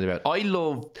passionate about.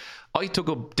 I took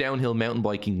up downhill mountain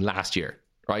biking last year,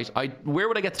 right? Where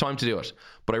would I get the time to do it?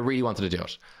 But I really wanted to do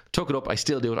it. Took it up. I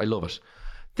still do it. I love it.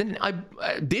 Then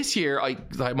this year,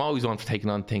 I'm always on for taking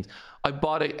on things. I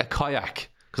bought a kayak,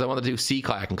 because I wanted to do sea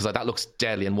kayaking, because that looks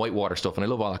deadly, and whitewater stuff, and I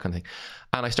love all that kind of thing.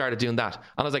 And I started doing that. And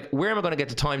I was like, where am I going to get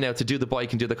the time now to do the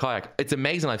bike and do the kayak? It's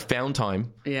amazing I've found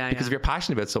time. Because if you're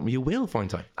passionate about something, you will find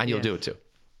time, and you'll do it too.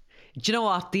 Do you know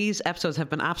what? These episodes have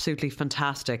been absolutely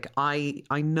fantastic. I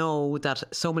know that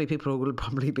so many people will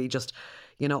probably be just,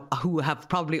 you know, who have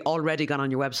probably already gone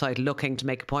on your website looking to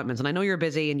make appointments. And I know you're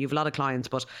busy and you've a lot of clients,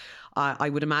 but I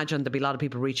would imagine there'd be a lot of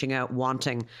people reaching out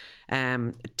wanting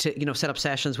to, you know, set up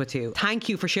sessions with you. Thank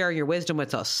you for sharing your wisdom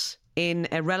with us. In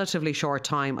a relatively short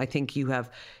time, I think you have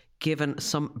given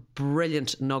some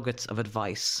brilliant nuggets of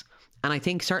advice. And I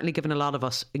think certainly given a lot of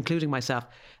us, including myself,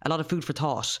 a lot of food for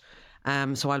thought.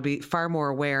 So I'll be far more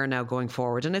aware now going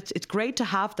forward. And it's great to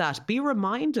have that. Be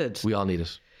reminded. We all need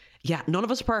it. Yeah, none of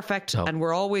us are perfect, and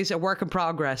we're always a work in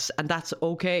progress, and that's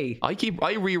okay.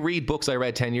 I reread books I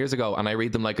read 10 years ago, and I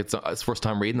read them like it's first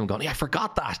time reading them, going, yeah, I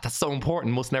forgot that. That's so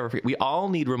important. Must never forget. We all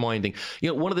need reminding. You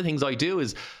know, one of the things I do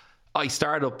is I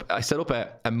set up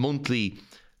a monthly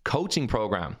coaching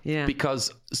program,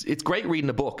 because it's great reading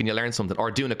a book and you learn something,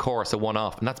 or doing a course, a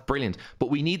one-off, and that's brilliant,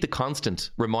 but we need the constant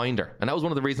reminder. And that was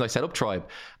one of the reasons I set up Tribe.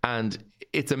 And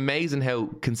it's amazing how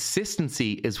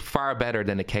consistency is far better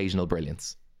than occasional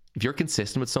brilliance. If you're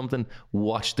consistent with something,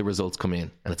 watch the results come in,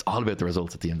 and it's all about the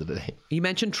results at the end of the day. You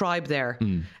mentioned Tribe there.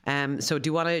 So do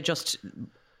you want to just,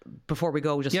 before we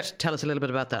go, just tell us a little bit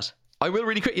about that? I will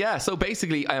really quick. Yeah. So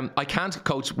basically, I can't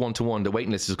coach one-to-one. The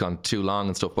waiting list has gone too long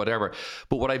and stuff, whatever.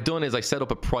 But what I've done is I set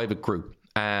up a private group.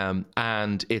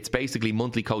 And it's basically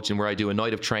monthly coaching where I do a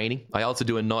night of training. I also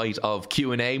do a night of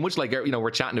Q&A, much like, you know,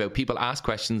 we're chatting about. People ask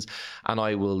questions and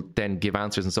I will then give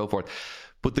answers and so forth.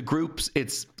 But the groups,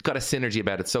 it's got a synergy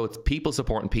about it. So it's people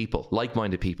supporting people,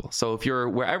 like-minded people. So if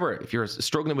you're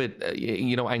struggling with,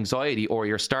 you know, anxiety, or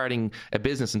you're starting a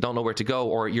business and don't know where to go,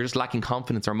 or you're just lacking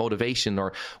confidence or motivation,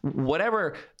 or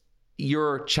whatever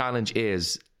your challenge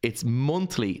is, it's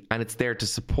monthly and it's there to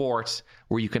support,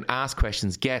 where you can ask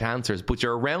questions, get answers, but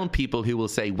you're around people who will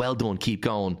say, well done, keep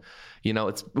going. You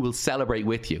know, we'll celebrate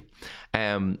with you.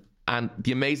 And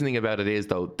the amazing thing about it is,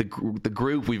 though, the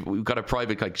group, we've got a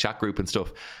private like chat group and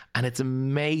stuff, and it's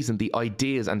amazing, the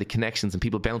ideas and the connections and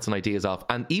people bouncing ideas off.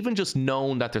 And even just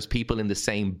knowing that there's people in the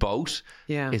same boat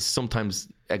is sometimes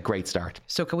a great start.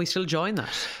 So can we still join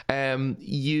that?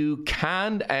 You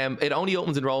can. It only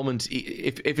opens enrollment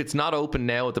if it's not open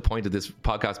now at the point of this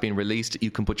podcast being released.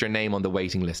 You can put your name on the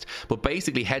waiting list. But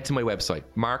basically, head to my website,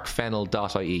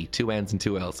 markfennell.ie, 2 N's and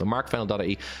 2 L's. So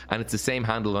markfennell.ie, and it's the same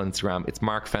handle on Instagram. It's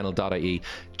markfennell.ie.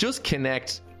 Just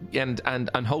connect.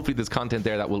 and hopefully there's content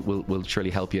there that will surely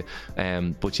help you.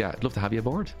 But yeah, I'd love to have you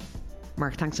aboard.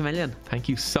 Mark, thanks a million. Thank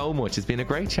you so much. It's been a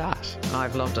great chat.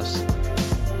 I've loved it.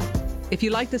 If you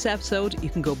like this episode, you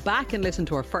can go back and listen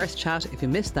to our first chat if you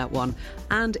missed that one.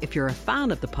 And if you're a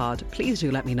fan of the pod, please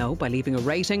do let me know by leaving a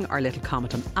rating or a little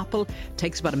comment on Apple. It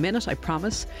takes about a minute, I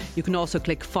promise. You can also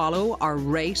click follow or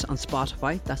rate on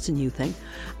Spotify. That's a new thing.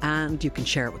 And you can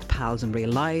share it with pals in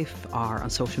real life or on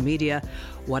social media.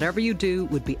 Whatever you do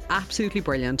would be absolutely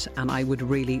brilliant, and I would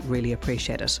really, really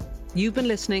appreciate it. You've been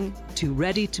listening to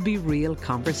Ready to Be Real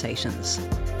Conversations.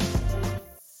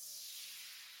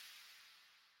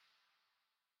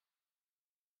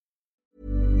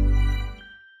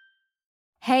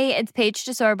 Hey, it's Paige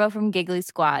DeSorbo from Giggly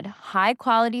Squad. High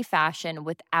quality fashion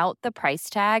without the price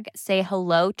tag. Say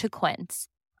hello to Quince.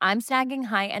 I'm snagging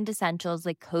high-end essentials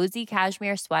like cozy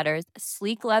cashmere sweaters,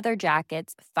 sleek leather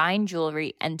jackets, fine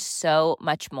jewelry, and so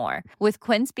much more. With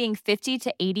Quince being 50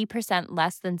 to 80%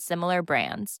 less than similar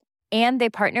brands. And they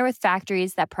partner with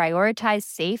factories that prioritize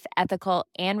safe, ethical,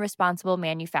 and responsible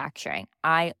manufacturing.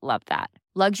 I love that.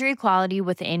 Luxury quality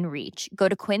within reach. Go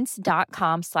to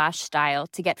quince.com/style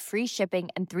to get free shipping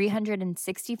and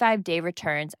 365-day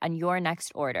returns on your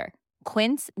next order.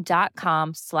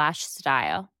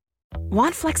 Quince.com/style.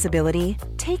 Want flexibility?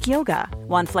 Take yoga.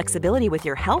 Want flexibility with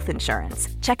your health insurance?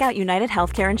 Check out United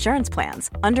Healthcare Insurance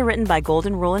Plans. Underwritten by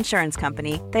Golden Rule Insurance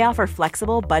Company, they offer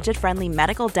flexible, budget-friendly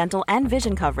medical, dental, and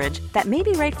vision coverage that may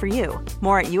be right for you.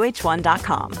 More at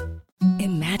UH1.com.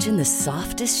 Imagine the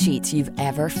softest sheets you've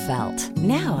ever felt.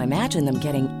 Now imagine them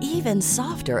getting even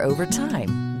softer over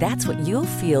time. That's what you'll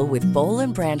feel with Boll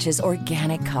 & Branch's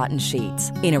organic cotton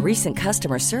sheets. In a recent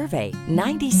customer survey,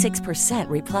 96%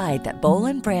 replied that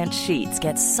Boll & Branch sheets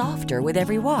get softer with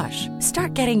every wash.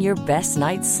 Start getting your best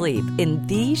night's sleep in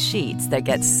these sheets that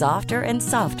get softer and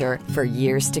softer for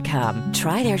years to come.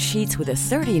 Try their sheets with a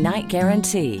 30-night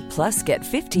guarantee. Plus, get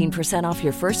 15% off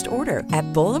your first order at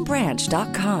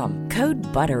bollandbranch.com. Code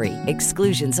BUTTERY.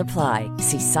 Exclusions apply.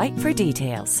 See site for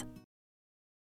details.